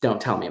 don't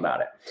tell me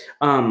about it.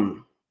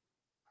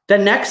 The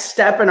next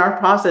step in our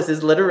process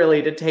is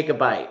literally to take a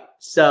bite.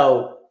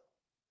 So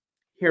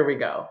here we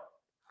go.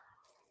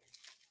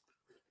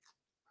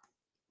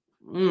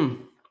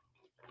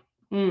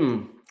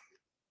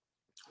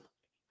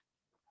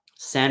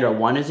 Sandra,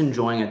 one is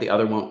enjoying it, the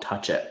other won't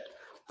touch it.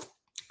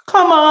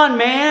 Come on,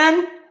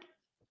 man.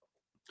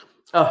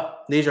 Oh,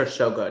 these are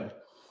so good.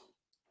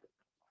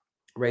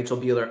 Rachel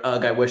Bueller,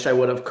 ugh, I wish I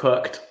would have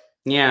cooked.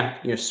 Yeah,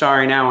 you're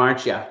sorry now,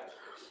 aren't you?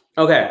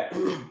 Okay.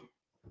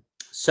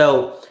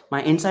 So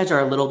my insides are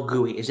a little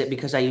gooey. Is it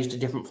because I used a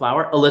different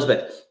flour?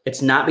 Elizabeth,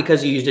 it's not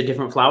because you used a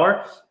different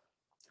flour.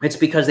 It's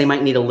because they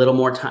might need a little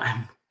more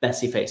time.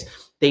 Messy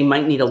face. They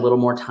might need a little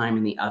more time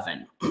in the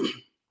oven.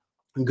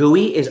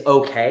 Gooey is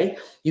okay.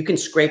 You can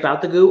scrape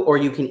out the goo or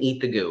you can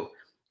eat the goo.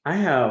 I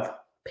have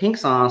pink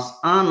sauce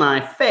on my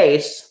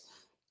face.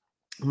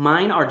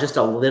 Mine are just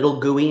a little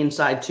gooey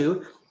inside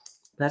too.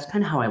 That's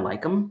kind of how I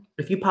like them.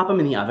 If you pop them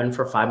in the oven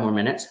for 5 more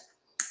minutes,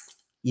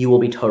 you will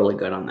be totally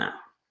good on that.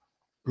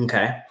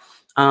 Okay.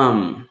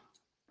 I'm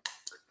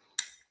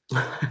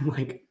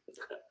like,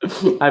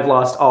 I've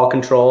lost all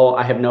control.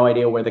 I have no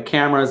idea where the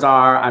cameras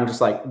are. I'm just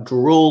like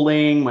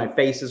drooling. My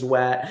face is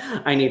wet.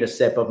 I need a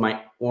sip of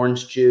my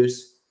orange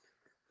juice.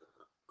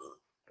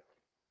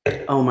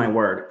 Oh my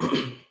word.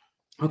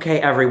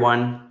 Okay,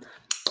 everyone.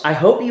 I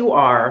hope you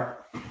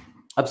are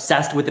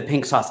obsessed with the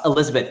pink sauce.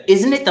 Elizabeth,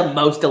 isn't it the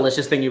most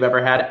delicious thing you've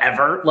ever had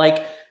ever?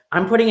 Like,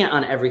 I'm putting it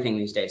on everything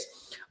these days.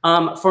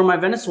 For my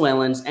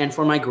Venezuelans and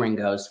for my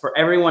gringos, for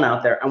everyone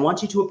out there, I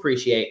want you to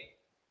appreciate,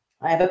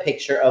 I have a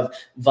picture of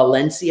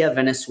Valencia,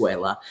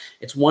 Venezuela.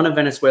 It's one of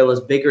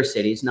Venezuela's bigger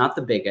cities, not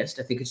the biggest.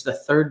 I think it's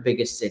the 3rd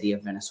biggest city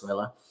of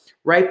Venezuela.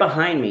 Right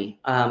behind me,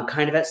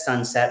 kind of at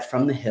sunset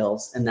from the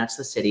hills, and that's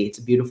the city. It's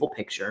a beautiful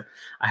picture.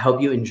 I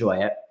hope you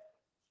enjoy it.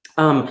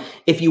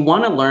 If you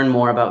want to learn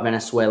more about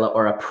Venezuela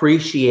or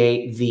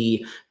appreciate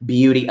the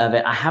beauty of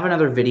it, I have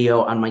another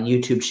video on my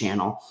YouTube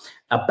channel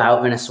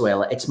about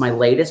Venezuela. It's my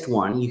latest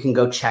one. You can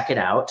go check it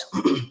out.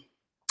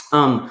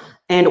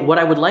 And what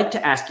I would like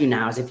to ask you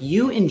now is if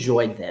you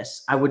enjoyed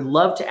this, I would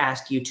love to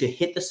ask you to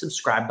hit the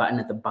subscribe button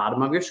at the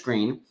bottom of your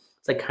screen.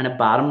 It's like kind of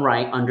bottom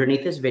right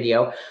underneath this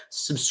video.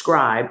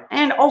 Subscribe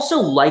and also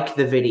like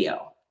the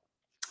video.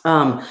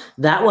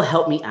 That will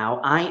help me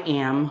out. I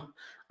am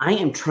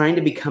trying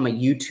to become a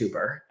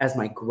YouTuber as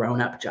my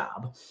grown-up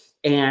job,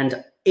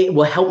 and it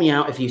will help me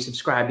out if you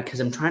subscribe because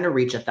I'm trying to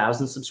reach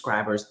 1,000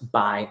 subscribers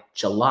by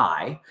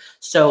July.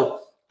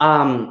 So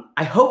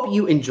I hope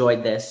you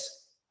enjoyed this.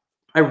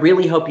 I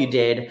really hope you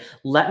did.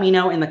 Let me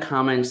know in the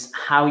comments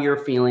how you're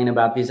feeling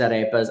about these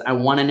arepas. I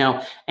want to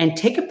know. And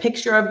take a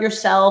picture of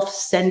yourself,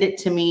 send it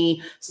to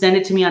me. Send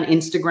it to me on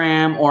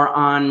Instagram or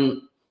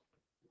on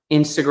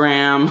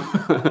Instagram.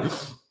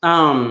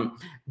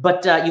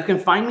 But you can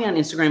find me on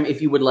Instagram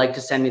if you would like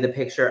to send me the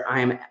picture. I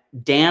am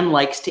Dan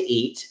Likes to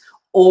Eat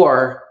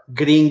or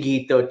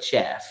Gringuito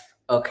Chef,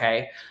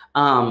 okay?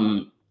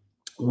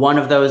 One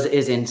of those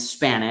is in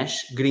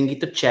Spanish.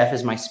 Gringuito Chef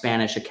is my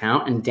Spanish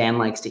account, and Dan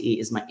Likes to Eat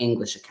is my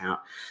English account.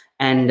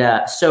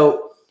 And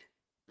so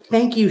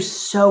thank you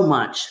so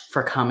much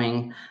for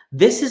coming.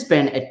 This has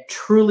been a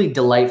truly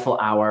delightful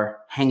hour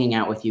hanging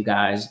out with you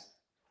guys.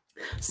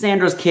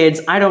 Sandra's kids,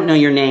 I don't know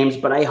your names,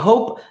 but I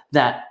hope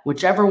that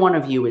whichever one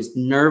of you is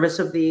nervous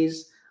of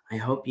these, I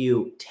hope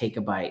you take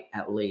a bite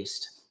at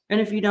least. And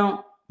if you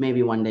don't,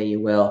 maybe one day you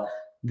will.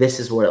 This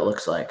is what it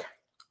looks like.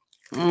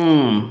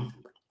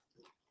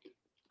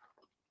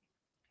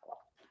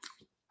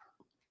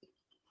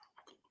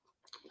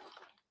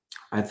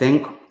 I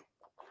think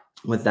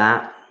with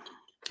that,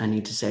 I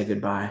need to say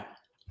goodbye.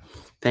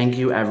 Thank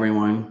you,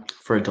 everyone,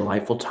 for a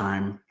delightful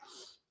time.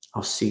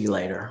 I'll see you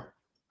later.